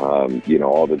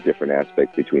all the different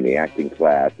aspects between the acting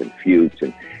class and Fuchs,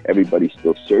 and everybody's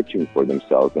still searching for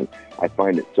themselves. And I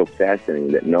find it so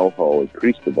fascinating that NoHo and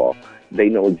Cristobal, they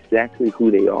know exactly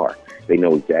who they are. They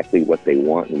know exactly what they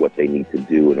want and what they need to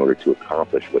do in order to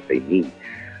accomplish what they need.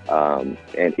 And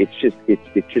it's just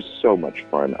so much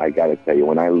fun. I got to tell you,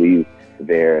 when I leave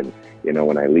there and,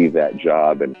 when I leave that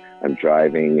job and I'm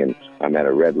driving and I'm at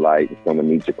a red light and someone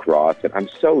needs to cross, and I'm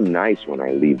so nice when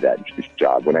I leave that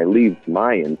job. When I leave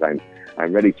Mayans,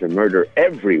 I'm ready to murder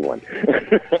everyone.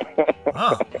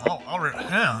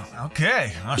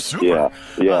 Okay. Super.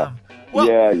 Yeah.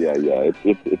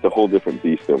 It's a whole different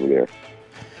beast over there.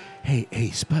 Hey,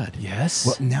 Spud. Yes?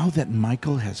 Well, now that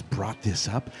Michael has brought this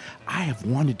up, I have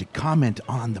wanted to comment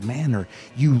on the manner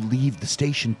you leave the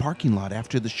station parking lot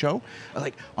after the show.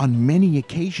 Like, on many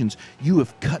occasions, you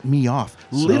have cut me off,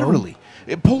 literally.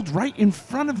 It pulled right in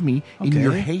front of me in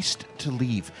your haste to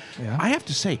leave. Yeah. I have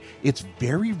to say, it's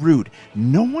very rude.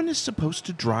 No one is supposed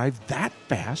to drive that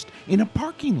fast in a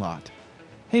parking lot.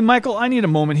 Hey, Michael, I need a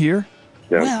moment here.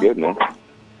 Sounds good, man.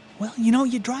 Well,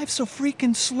 you drive so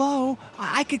freaking slow.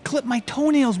 I could clip my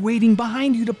toenails waiting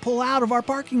behind you to pull out of our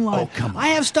parking lot. Oh, come on. I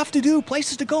have stuff to do,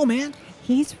 places to go, man.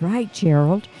 He's right,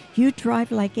 Gerald. You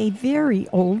drive like a very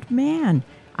old man.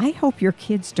 I hope your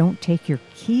kids don't take your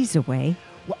keys away.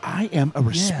 Well, I am a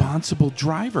responsible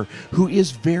driver who is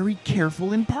very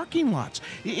careful in parking lots.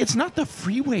 It's not the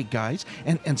freeway, guys.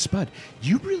 And Spud,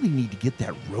 you really need to get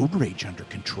that road rage under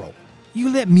control. You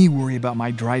let me worry about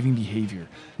my driving behavior.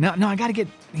 Now I gotta get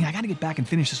back and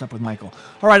finish this up with Michael.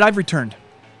 All right, I've returned.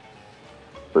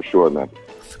 For sure, man.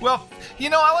 Well,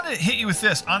 I wanted to hit you with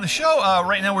this. On the show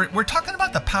right now, we're talking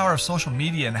about the power of social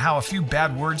media and how a few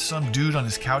bad words some dude on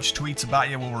his couch tweets about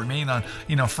you will remain on,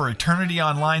 for eternity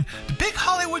online. Do big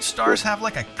Hollywood stars have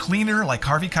like a cleaner like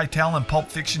Harvey Keitel in Pulp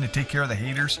Fiction to take care of the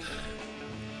haters?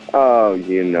 Oh,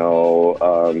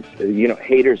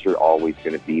 haters are always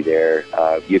going to be there.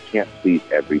 You can't please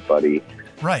everybody.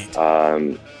 Right.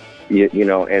 And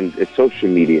social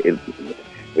media,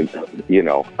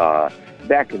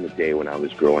 back in the day when I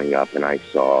was growing up and I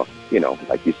saw,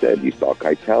 like you said, you saw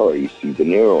Keitel or you see De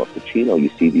Niro or Pacino, you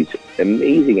see these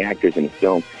amazing actors in a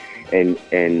film, and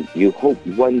you hope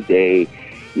one day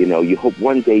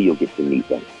you'll get to meet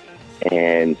them.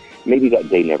 And maybe that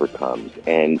day never comes.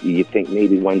 And you think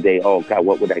maybe one day, oh, God,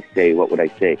 what would I say? What would I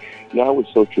say? Now with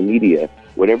social media,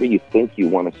 whatever you think you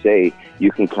want to say,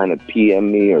 you can kind of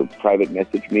PM me or private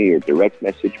message me or direct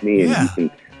message me, and you can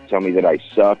tell me that I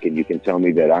suck, and you can tell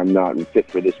me that I'm not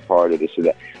fit for this part or this or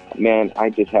that. Man,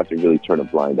 I just have to really turn a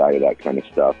blind eye to that kind of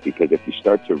stuff, because if you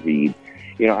start to read,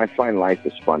 I find life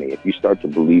is funny. If you start to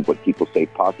believe what people say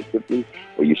positively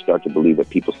or you start to believe what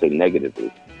people say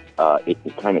negatively, it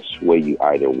can kind of sway you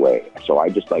either way. So I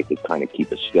just like to kind of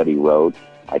keep a steady road.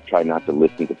 I try not to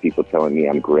listen to people telling me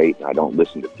I'm great, and I don't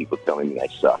listen to people telling me I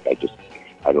suck.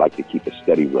 I'd like to keep a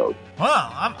steady road. Well,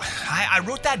 I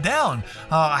wrote that down.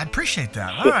 I appreciate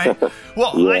that. All right.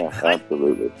 Well, yeah,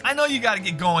 absolutely. I know you got to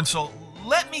get going, so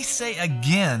let me say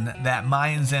again that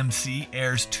Mayans MC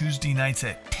airs Tuesday nights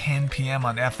at 10 p.m.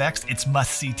 on FX. It's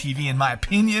must-see TV, in my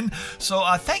opinion. So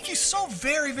thank you so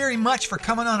very, very much for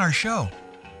coming on our show.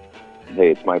 Hey,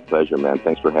 it's my pleasure, man.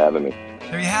 Thanks for having me.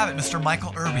 There you have it, Mr.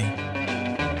 Michael Irby.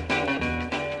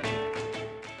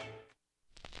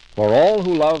 For all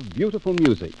who love beautiful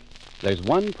music, there's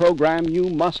one program you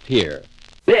must hear.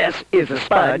 This is the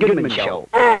Spud Goodman Show.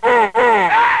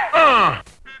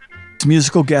 It's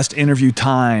musical guest interview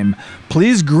time.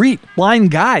 Please greet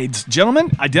blind guides.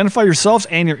 Gentlemen, identify yourselves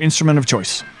and your instrument of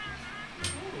choice.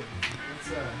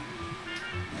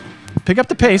 Pick up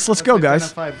the pace. Let's go,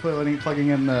 guys. Plugging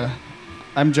in the...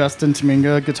 I'm Justin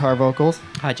Tominga, guitar vocals.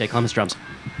 Hi, Jay Clemens, drums.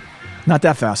 Not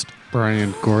that fast.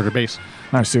 Brian Gorder, bass.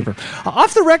 All right, super.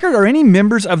 Off the record, are any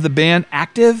members of the band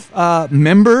active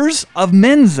members of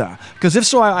Mensa? Because if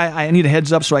so, I need a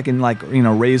heads up so I can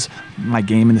raise my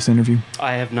game in this interview.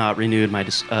 I have not renewed my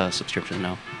subscription,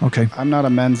 no. Okay. I'm not a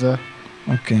Mensa.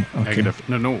 Okay. Negative.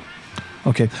 No.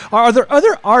 Okay. Are there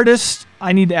other artists?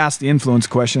 I need to ask the influence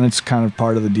question. It's kind of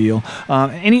part of the deal.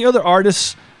 Any other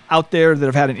artists out there that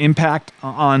have had an impact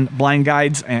on Blind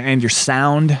Guides and your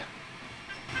sound?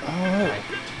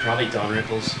 Probably Don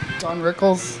Rickles. Don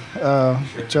Rickles,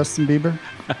 Justin Bieber.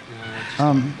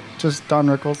 Just Don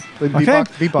Rickles.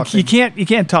 Beatboxing. You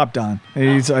can't top Don.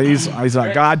 He's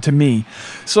a god to me.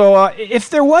 So if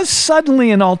there was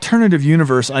suddenly an alternative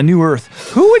universe, a new Earth,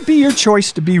 who would be your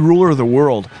choice to be ruler of the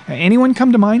world? Anyone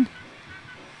come to mind?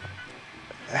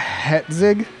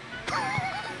 Hetzig.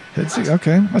 Hetzig.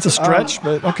 Okay, that's a stretch,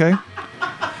 but okay.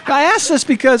 I asked this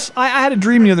because I had a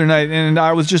dream the other night, and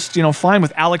I was just fine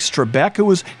with Alex Trebek, who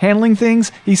was handling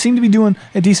things. He seemed to be doing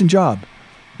a decent job.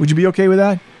 Would you be okay with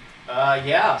that?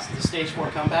 Yeah, the Stage 4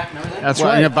 comeback and everything. That's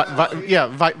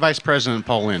right. Vice President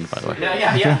Paul Lynde, by the way.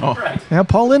 Yeah, right. Yeah,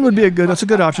 Paul Lynde would be that's a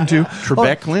good option too.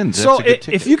 Trebek Lynde. So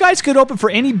if you guys could open for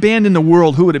any band in the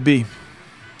world, who would it be?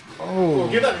 Oh,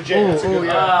 give that to Jay.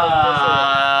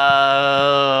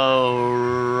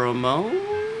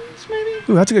 Ramones, maybe?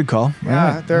 Ooh, that's a good call.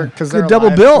 Yeah, right. they're good double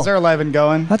bill. They're alive and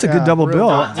going. That's a good double bill.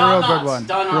 Real good one.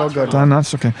 Real good one. Don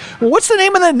Knotts, okay. Well, what's the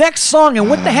name of the next song, and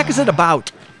what the heck is it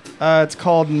about? It's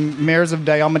called Mares of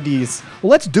Diomedes. Well,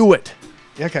 let's do it.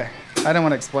 Okay. I don't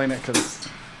want to explain it because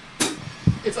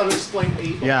it's unexplained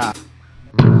evil. Yeah.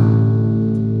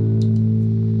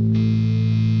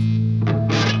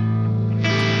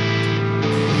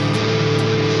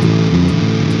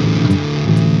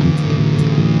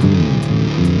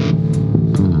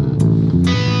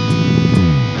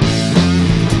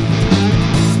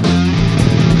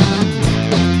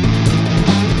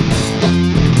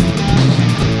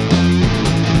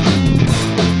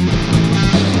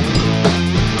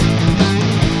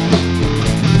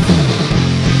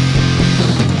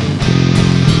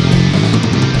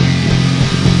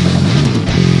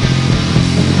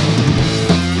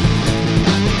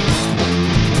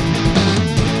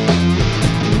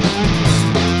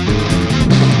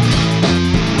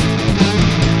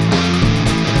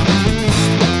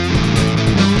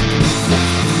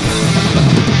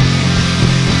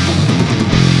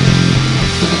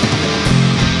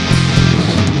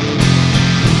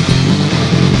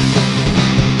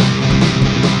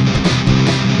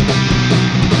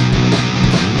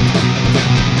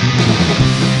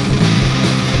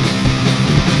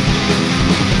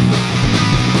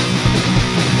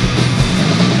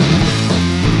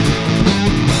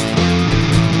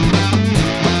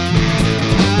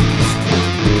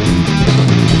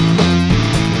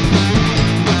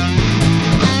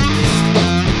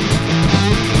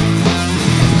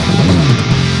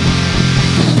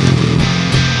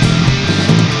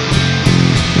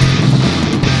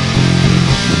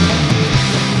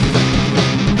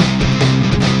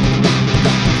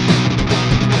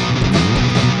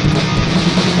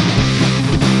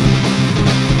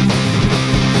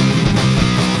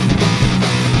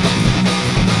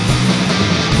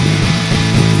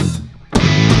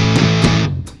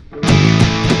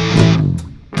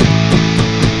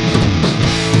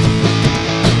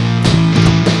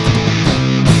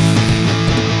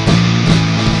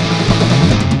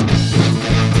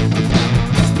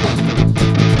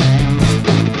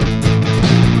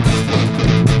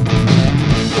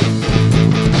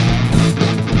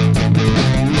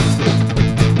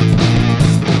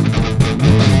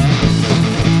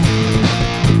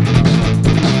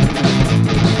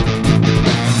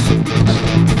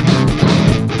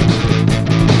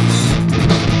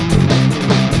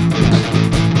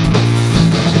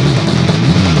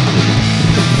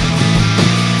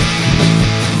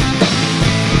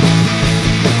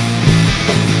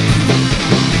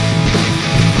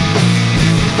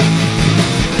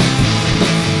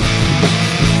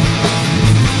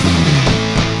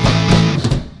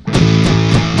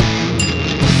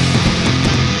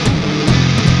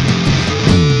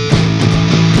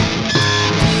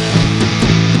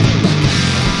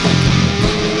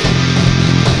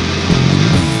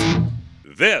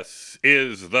 This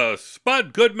is the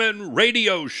Spud Goodman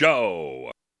Radio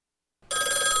Show.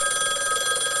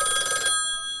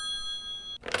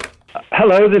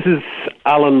 Hello, this is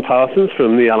Alan Parsons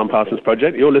from the Alan Parsons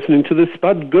Project. You're listening to the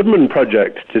Spud Goodman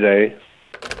Project today.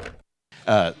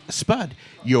 Spud,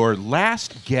 your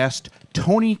last guest,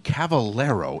 Tony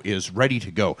Cavallero, is ready to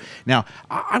go. Now,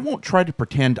 I won't try to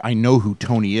pretend I know who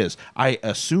Tony is. I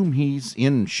assume he's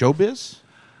in showbiz?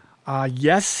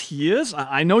 Yes, he is.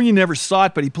 I know you never saw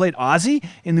it, but he played Ozzy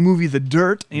in the movie The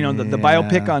Dirt, the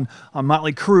biopic on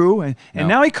Motley Crue. And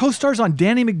now he co-stars on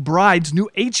Danny McBride's new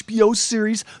HBO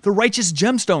series, The Righteous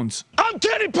Gemstones. I'm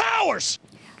Teddy Powers!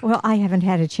 Well, I haven't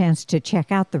had a chance to check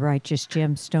out The Righteous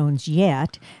Gemstones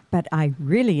yet, but I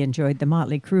really enjoyed the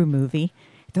Motley Crue movie.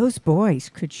 Those boys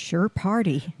could sure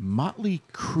party. Motley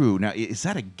Crue. Now, is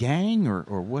that a gang or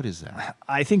what is that?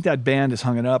 I think that band has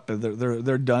hung it up.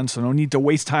 They're done, so no need to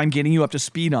waste time getting you up to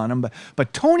speed on them.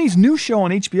 But Tony's new show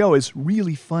on HBO is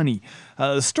really funny.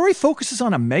 The story focuses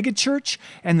on a megachurch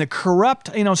and the corrupt,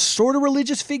 sort of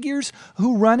religious figures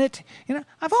who run it.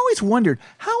 I've always wondered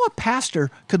how a pastor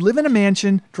could live in a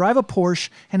mansion, drive a Porsche,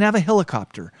 and have a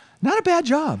helicopter. Not a bad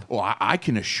job. Well, I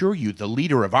can assure you the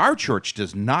leader of our church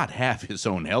does not have his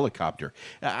own helicopter.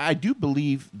 I do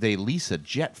believe they lease a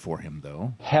jet for him,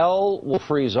 though. Hell will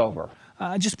freeze over.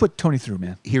 Just put Tony through,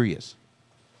 man. Here he is.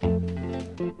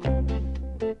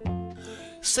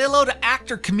 Say hello to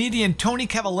actor-comedian Tony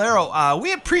Cavallero.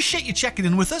 We appreciate you checking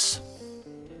in with us.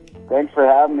 Thanks for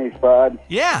having me, Spud.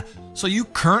 Yeah. So you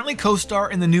currently co-star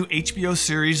in the new HBO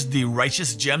series The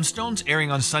Righteous Gemstones,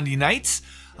 airing on Sunday nights.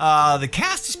 The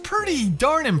cast is pretty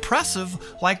darn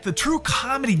impressive, like the true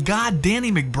comedy god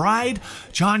Danny McBride,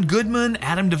 John Goodman,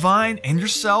 Adam Devine, and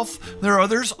yourself. There are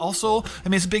others also.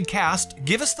 It's a big cast.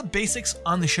 Give us the basics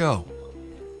on the show.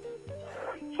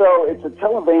 So it's a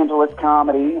televangelist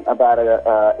comedy about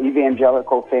a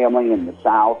evangelical family in the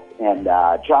South, and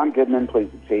John Goodman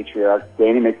plays the patriarch,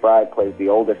 Danny McBride plays the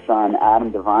oldest son, Adam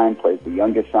Devine plays the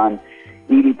youngest son,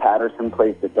 Edie Patterson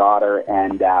plays the daughter,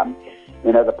 and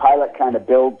the pilot kind of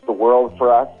builds the world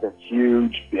for us, this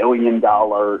huge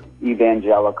billion-dollar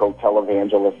evangelical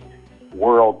televangelist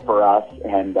world for us,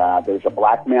 and there's a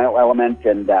blackmail element,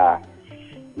 and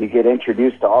you get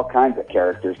introduced to all kinds of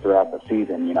characters throughout the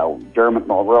season. Dermot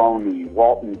Mulroney,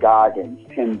 Walton Goggins,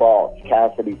 Tim Baltz,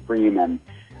 Cassidy Freeman.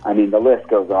 The list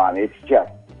goes on. It's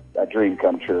just a dream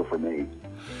come true for me.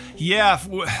 Yeah,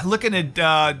 looking at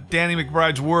Danny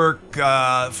McBride's work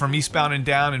from Eastbound and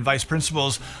Down and Vice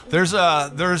Principals, there's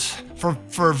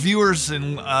for viewers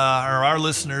and or our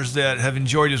listeners that have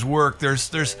enjoyed his work,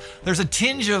 there's a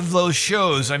tinge of those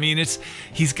shows.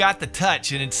 He's got the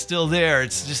touch and it's still there.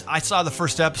 It's just, I saw the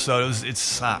first episode.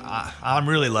 I'm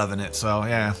really loving it. So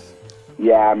yeah.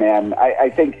 Yeah, man. I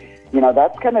think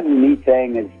that's kind of the neat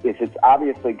thing is it's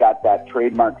obviously got that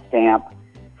trademark stamp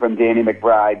from Danny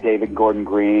McBride, David Gordon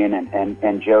Green,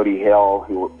 and Jody Hill,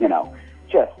 who,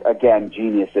 just, again,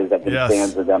 geniuses. I've been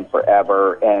fans of them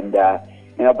forever. And,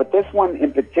 but this one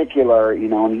in particular,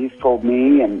 and he's told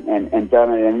me and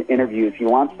done it in interviews, he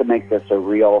wants to make this a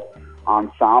real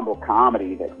ensemble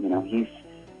comedy that, he's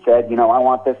said, I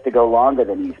want this to go longer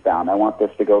than Eastbound. I want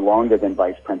this to go longer than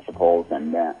Vice Principals.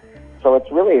 And so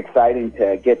it's really exciting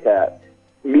to get to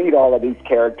meet all of these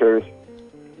characters,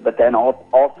 but then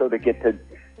also to get to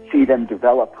see them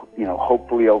develop,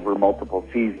 hopefully over multiple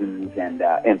seasons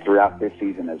and throughout this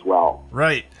season as well.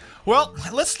 Right. Well,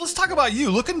 let's talk about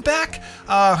you. Looking back,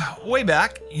 way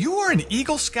back, you were an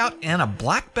Eagle Scout and a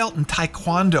black belt in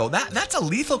Taekwondo. That's a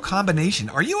lethal combination.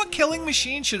 Are you a killing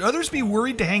machine? Should others be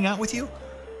worried to hang out with you?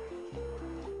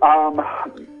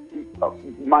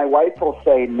 My wife will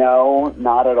say no,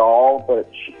 not at all,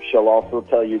 but she'll also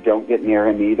tell you don't get near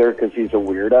him either because he's a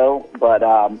weirdo. But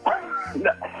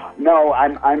no,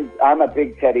 I'm a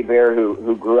big teddy bear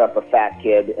who grew up a fat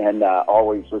kid and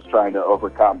always was trying to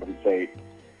overcompensate.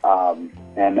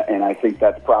 And I think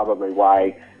that's probably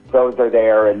why those are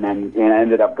there. And then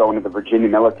ended up going to the Virginia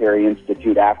Military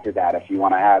Institute after that. If you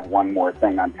want to add one more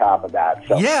thing on top of that,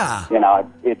 so yeah,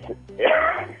 it's.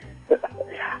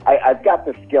 I've got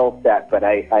the skill set, but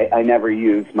I never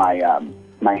use my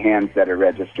my hands that are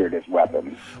registered as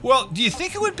weapons. Well, do you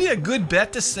think it would be a good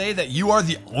bet to say that you are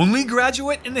the only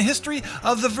graduate in the history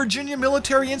of the Virginia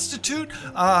Military Institute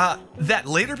that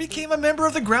later became a member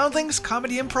of the Groundlings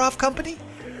Comedy Improv Company?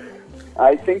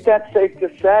 I think that's safe to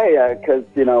say, because,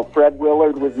 Fred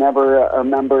Willard was never a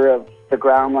member of the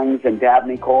Groundlings, and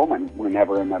Dabney Coleman were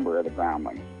never a member of the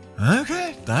Groundlings.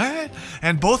 Okay, all right.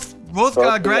 And both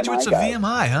graduates of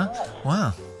VMI, huh?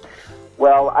 Wow.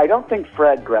 Well, I don't think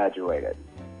Fred graduated.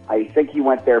 I think he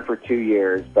went there for 2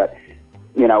 years, but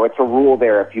it's a rule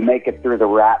there. If you make it through the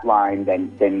rat line,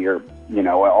 then you're,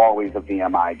 always a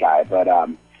VMI guy. But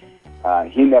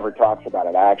he never talks about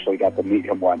it. I actually got to meet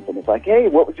him once, and it's like, hey,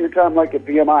 what was your time like at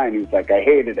VMI? And he was like, I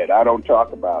hated it. I don't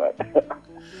talk about it.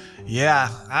 Yeah,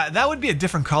 that would be a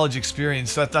different college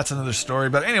experience. That's another story.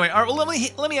 But anyway, all right, well,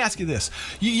 let me ask you this.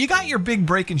 You got your big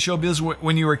break in showbiz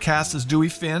when you were cast as Dewey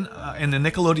Finn in the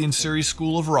Nickelodeon series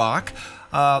School of Rock,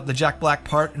 the Jack Black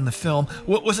part in the film.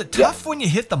 Was it tough when you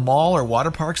hit the mall or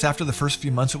water parks after the first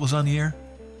few months it was on the air?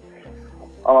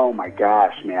 Oh, my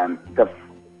gosh, man.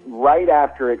 Right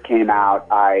after it came out,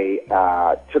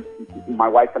 I took my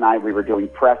wife and I, we were doing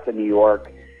press in New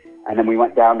York, and then we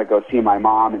went down to go see my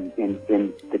mom in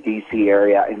the D.C.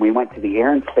 area, and we went to the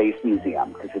Air and Space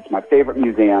Museum because it's my favorite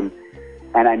museum.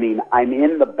 And I mean, I'm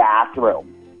in the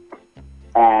bathroom,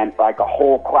 and like a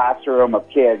whole classroom of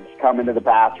kids come into the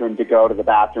bathroom to go to the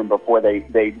bathroom before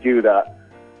they do the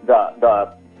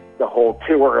whole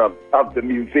tour of the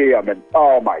museum. And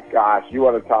oh my gosh, you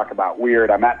want to talk about weird.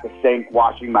 I'm at the sink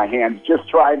washing my hands, just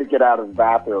trying to get out of the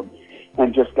bathroom,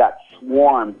 and just got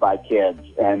swarmed by kids.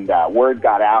 And word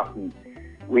got out, and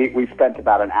we spent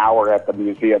about an hour at the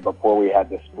museum before we had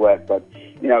to split. But,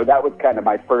 that was kind of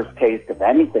my first taste of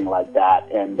anything like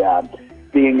that. And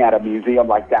being at a museum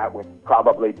like that with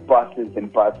probably buses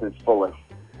and buses full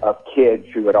of kids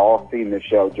who had all seen the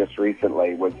show just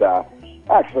recently was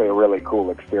actually a really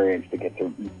cool experience to get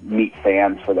to meet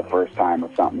fans for the first time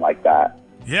with something like that.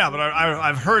 Yeah, but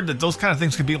I've heard that those kind of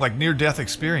things can be like near-death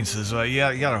experiences.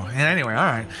 Anyway,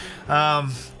 all right.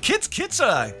 Kids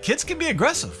can be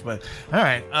aggressive, but all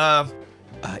right.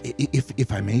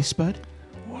 If I may, Spud?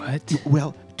 What?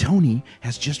 Well, Tony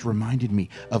has just reminded me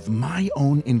of my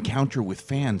own encounter with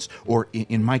fans, or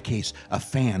in my case, a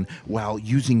fan, while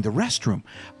using the restroom.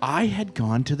 I had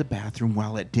gone to the bathroom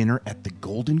while at dinner at the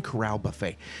Golden Corral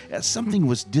buffet. Something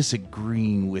was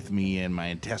disagreeing with me in my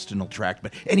intestinal tract,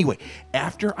 but anyway,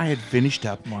 after I had finished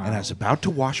up and I was about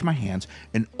to wash my hands,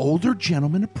 an older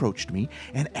gentleman approached me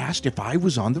and asked if I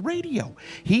was on the radio.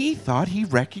 He thought he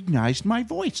recognized my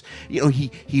voice.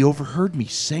 He overheard me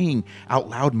saying out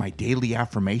loud my daily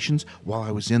affirmations while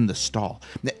I was in the stall.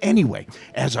 Anyway,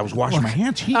 as I was washing my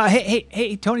hands, he...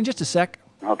 Hey, Tony, just a sec.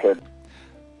 Okay.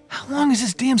 How long is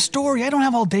this damn story? I don't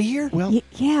have all day here. Well,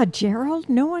 yeah, Gerald,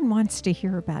 no one wants to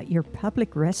hear about your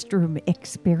public restroom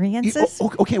experiences.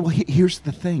 Okay, well, here's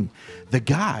the thing. The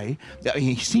guy,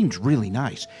 he seemed really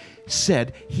nice,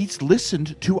 said he's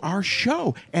listened to our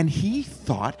show, and he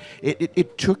thought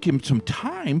it took him some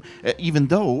time,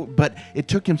 but it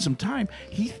took him some time.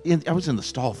 I was in the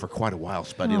stall for quite a while,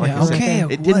 Spud.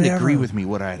 It didn't agree with me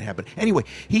what I had. But anyway,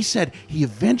 he said he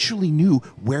eventually knew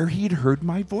where he'd heard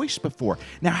my voice before.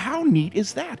 Now, how neat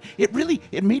is that? It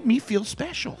made me feel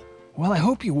special. Well, I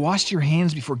hope you washed your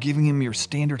hands before giving him your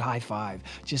standard high five.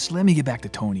 Just let me get back to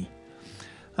Tony.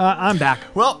 I'm back.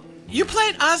 Well, you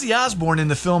played Ozzy Osbourne in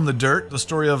the film The Dirt, the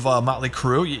story of Motley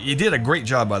Crue. You did a great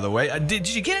job, by the way. Did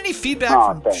you get any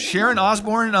feedback from Sharon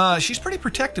Osbourne? She's pretty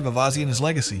protective of Ozzy and his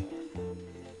legacy.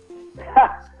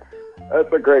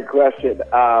 That's a great question.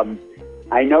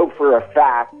 I know for a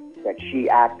fact that she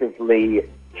actively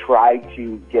tried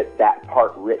to get that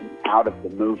part written out of the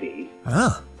movie.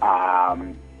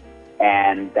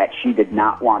 And that she did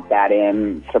not want that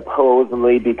in,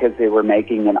 supposedly because they were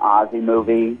making an Ozzy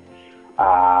movie.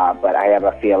 But I have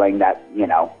a feeling that,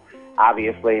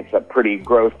 obviously it's a pretty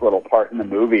gross little part in the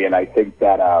movie, and I think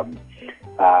that,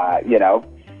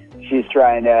 she's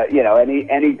trying to,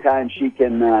 any time she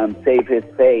can save his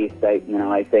face,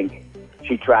 I think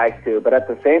she tries to. But at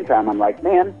the same time, I'm like,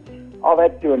 man, all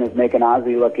that's doing is making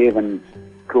Ozzy look even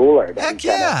cooler. Heck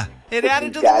yeah! It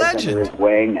added to the legend. Under his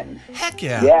wing and, heck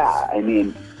yeah! Yeah, I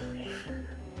mean...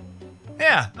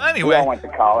 Yeah, anyway. We all went to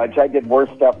college. I did worse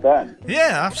stuff then.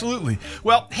 Yeah, absolutely.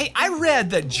 Well, hey, I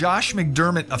read that Josh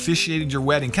McDermott officiated your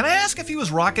wedding. Can I ask if he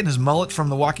was rocking his mullet from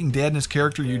The Walking Dead and his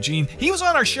character Eugene? He was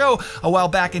on our show a while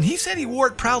back, and he said he wore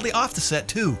it proudly off the set,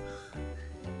 too.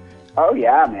 Oh,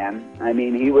 yeah, man. I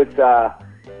mean, he was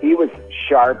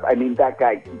sharp. I mean, that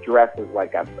guy dresses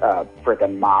like a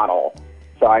freaking model.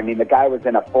 So, I mean, the guy was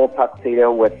in a full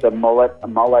tuxedo with the mullet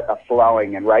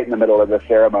a-flowing, and right in the middle of the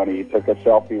ceremony, he took a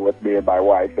selfie with me and my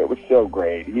wife. It was so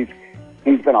great. He's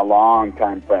been a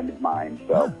long-time friend of mine.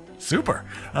 So super.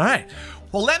 All right.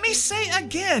 Well, let me say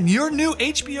again, your new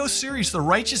HBO series, The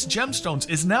Righteous Gemstones,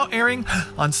 is now airing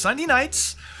on Sunday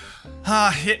nights.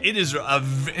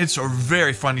 It's a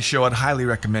very funny show. I'd highly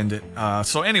recommend it.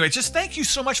 So anyway, just thank you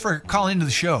so much for calling into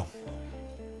the show.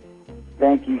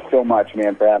 Thank you so much,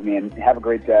 man, for having me, and have a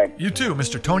great day. You too,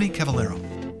 Mr. Tony Cavallero.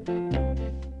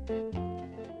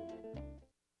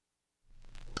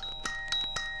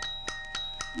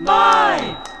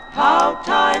 My, how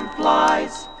time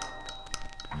flies.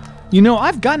 You know,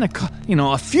 I've gotten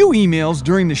a few emails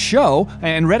during the show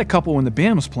and read a couple when the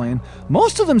band was playing.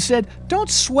 Most of them said,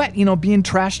 don't sweat, being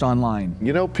trashed online.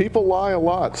 You know, people lie a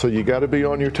lot, so you got to be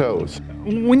on your toes.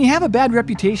 When you have a bad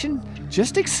reputation,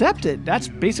 just accept it. That's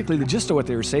basically the gist of what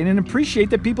they were saying, and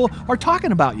appreciate that people are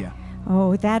talking about you.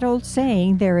 Oh, that old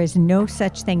saying, there is no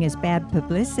such thing as bad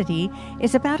publicity,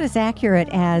 is about as accurate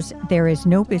as there is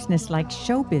no business like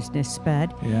show business,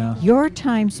 Spud. Yeah. Your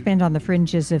time spent on the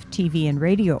fringes of TV and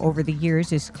radio over the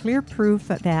years is clear proof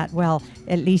that, well,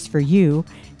 at least for you,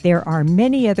 there are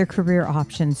many other career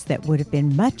options that would have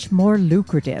been much more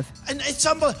lucrative. And it's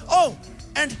unbelievable. Oh,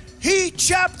 and he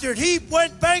chaptered. He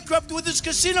went bankrupt with his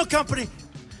casino company.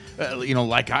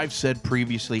 Like I've said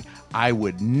previously, I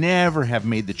would never have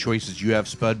made the choices you have,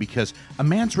 Spud, because a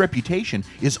man's reputation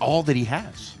is all that he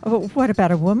has. Oh, what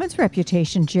about a woman's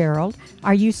reputation, Gerald?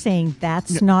 Are you saying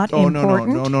that's not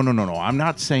important? No. I'm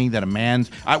not saying that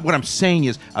what I'm saying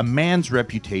is a man's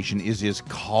reputation is his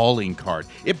calling card.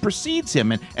 It precedes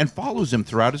him and follows him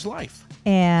throughout his life.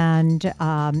 And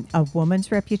a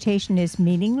woman's reputation is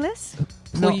meaningless?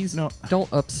 Please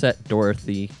don't upset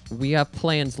Dorothy. We have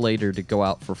plans later to go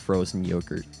out for frozen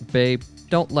yogurt. Babe,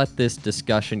 don't let this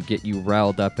discussion get you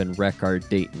riled up and wreck our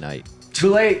date night. Too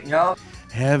late, y'all.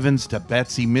 Heavens to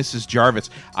Betsy, Mrs. Jarvis.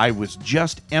 I was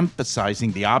just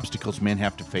emphasizing the obstacles men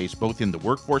have to face, both in the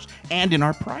workforce and in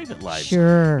our private lives.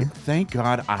 Sure. Thank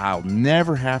God I'll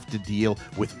never have to deal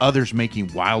with others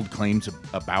making wild claims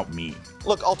about me.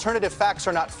 Look, alternative facts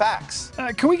are not facts.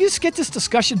 Can we just get this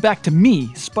discussion back to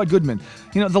me, Spud Goodman?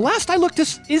 The last I looked,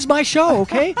 this is my show,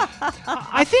 okay?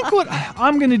 I think what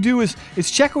I'm going to do is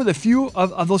check with a few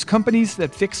of those companies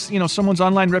that fix, someone's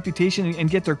online reputation and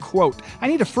get their quote. I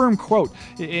need a firm quote.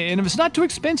 And if it's not too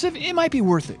expensive, it might be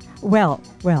worth it. Well,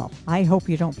 I hope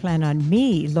you don't plan on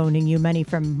me loaning you money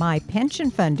from my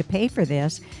pension fund to pay for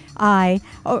this.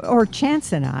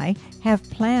 Chance and I, have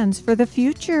plans for the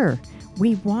future.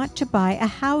 We want to buy a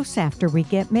house after we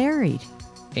get married.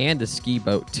 And a ski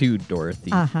boat too,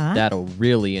 Dorothy. Uh-huh. That'll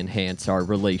really enhance our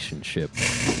relationship.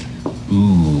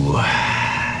 Ooh,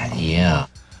 yeah.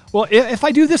 Well, if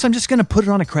I do this, I'm just going to put it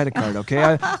on a credit card,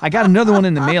 okay? I got another one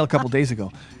in the mail a couple days ago.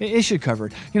 It should cover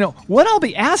it. What I'll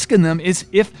be asking them is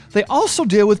if they also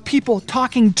deal with people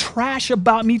talking trash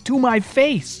about me to my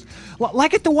face.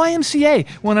 Like at the YMCA,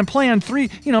 when I'm playing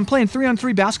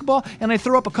 3-on-3 basketball and I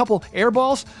throw up a couple air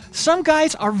balls, some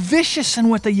guys are vicious in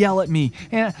what they yell at me.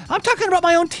 And I'm talking about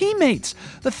my own teammates.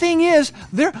 The thing is,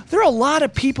 there are a lot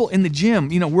of people in the gym,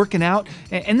 working out,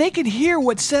 and they can hear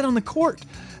what's said on the court.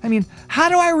 I mean, how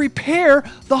do I repair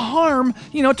the harm,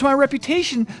 to my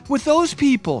reputation with those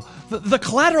people? The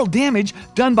collateral damage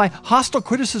done by hostile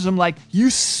criticism like,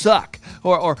 you suck,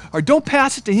 or don't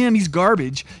pass it to him, he's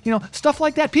garbage, stuff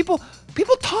like that. People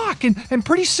talk, and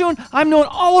pretty soon I'm known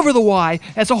all over the Y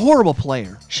as a horrible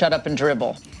player. Shut up and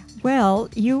dribble. Well,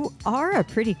 you are a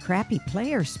pretty crappy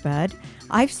player, Spud.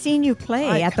 I've seen you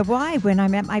play at the Y when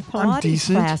I'm at my Pilates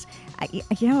class.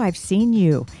 I've seen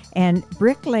you, and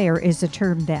bricklayer is a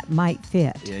term that might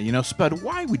fit. Yeah, Spud,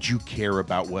 why would you care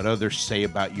about what others say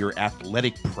about your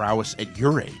athletic prowess at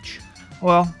your age?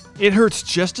 Well, it hurts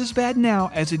just as bad now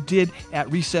as it did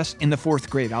at recess in the 4th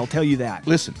grade, I'll tell you that.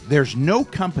 Listen, there's no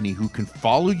company who can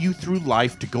follow you through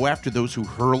life to go after those who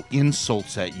hurl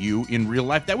insults at you in real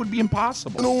life. That would be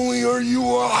impossible. Not only are you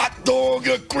a hot dog,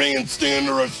 a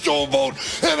grandstander, a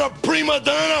showboat, and a prima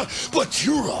donna, but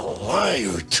you're a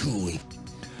liar, too.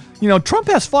 Trump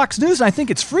has Fox News, and I think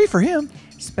it's free for him.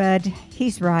 Spud,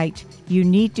 he's right. You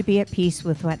need to be at peace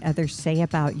with what others say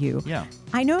about you. Yeah.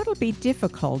 I know it'll be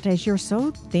difficult as you're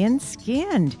so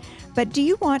thin-skinned, but do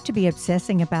you want to be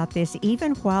obsessing about this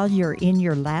even while you're in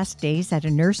your last days at a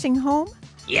nursing home?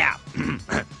 Yeah.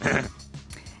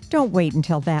 Don't wait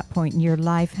until that point in your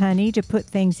life, honey, to put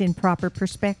things in proper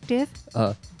perspective.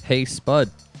 Hey, Spud,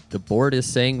 the board is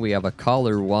saying we have a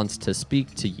caller who wants to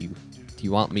speak to you. Do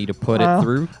you want me to put it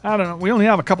through? I don't know. We only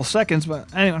have a couple seconds,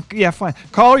 but anyway, yeah, fine.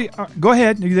 Caller, go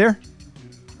ahead. Are you there?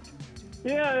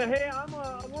 Yeah, hey, I'm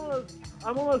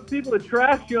one of those people that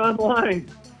trashed you online.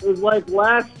 It was like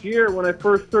last year when I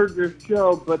first heard your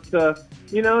show, but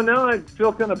now I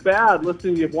feel kind of bad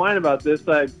listening to you whine about this.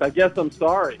 I guess I'm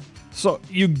sorry. So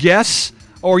you guess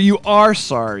or you are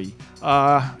sorry?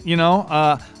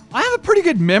 I have a pretty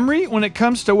good memory when it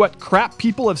comes to what crap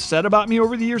people have said about me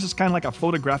over the years. It's kind of like a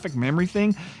photographic memory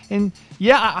thing. And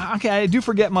yeah, I do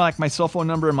forget my cell phone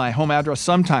number and my home address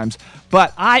sometimes.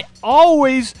 But I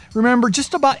always remember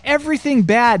just about everything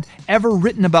bad ever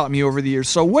written about me over the years.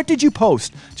 So what did you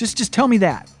post? Just tell me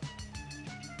that.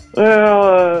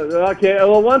 Well, okay.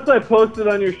 Well, once I posted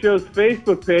on your show's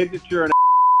Facebook page that you're an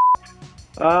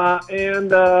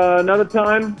and another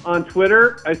time on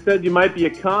Twitter, I said you might be a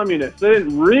communist. I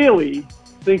didn't really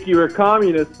think you were a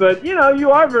communist, but,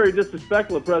 you are very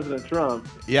disrespectful of President Trump.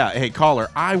 Yeah, hey, caller,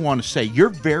 I want to say you're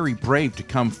very brave to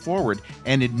come forward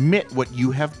and admit what you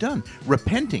have done.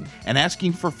 Repenting and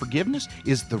asking for forgiveness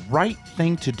is the right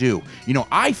thing to do.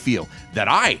 I feel that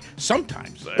I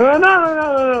sometimes... No,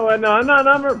 I'm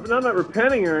not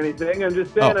repenting or anything. I'm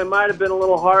just saying I might have been a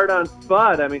little hard on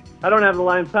Spud. I mean, I don't have the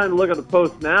time to look at the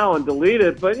post now and delete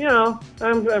it, but,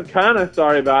 I'm kind of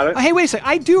sorry about it. Hey, wait a second.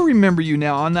 I do remember you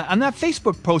now on that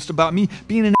Facebook post about me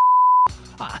being an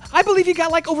I believe you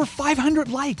got like over 500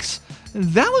 likes.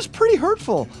 That was pretty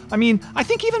hurtful. I mean, I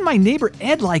think even my neighbor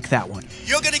Ed liked that one.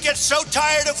 You're going to get so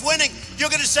tired of winning. You're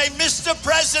going to say, Mr.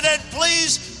 President,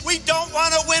 please, we don't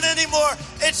want to win anymore.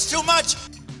 It's too much.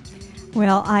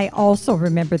 Well, I also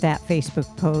remember that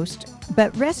Facebook post,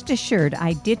 but rest assured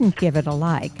I didn't give it a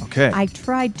like. Okay. I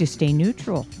tried to stay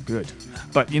neutral. Good.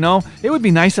 But, it would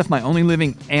be nice if my only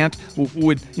living aunt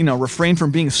would, refrain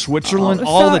from being Switzerland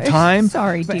all the time.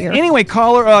 Sorry, But dear. anyway,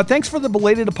 caller, thanks for the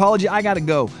belated apology. I got to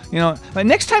go. But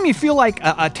next time you feel like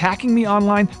attacking me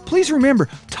online, please remember,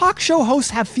 talk show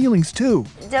hosts have feelings too.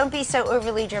 Don't be so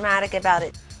overly dramatic about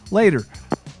it. Later.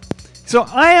 So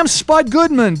I am Spud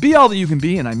Goodman. Be all that you can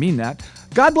be, and I mean that.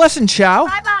 God bless and ciao.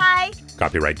 Bye-bye.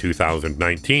 Copyright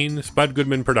 2019, Spud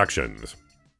Goodman Productions.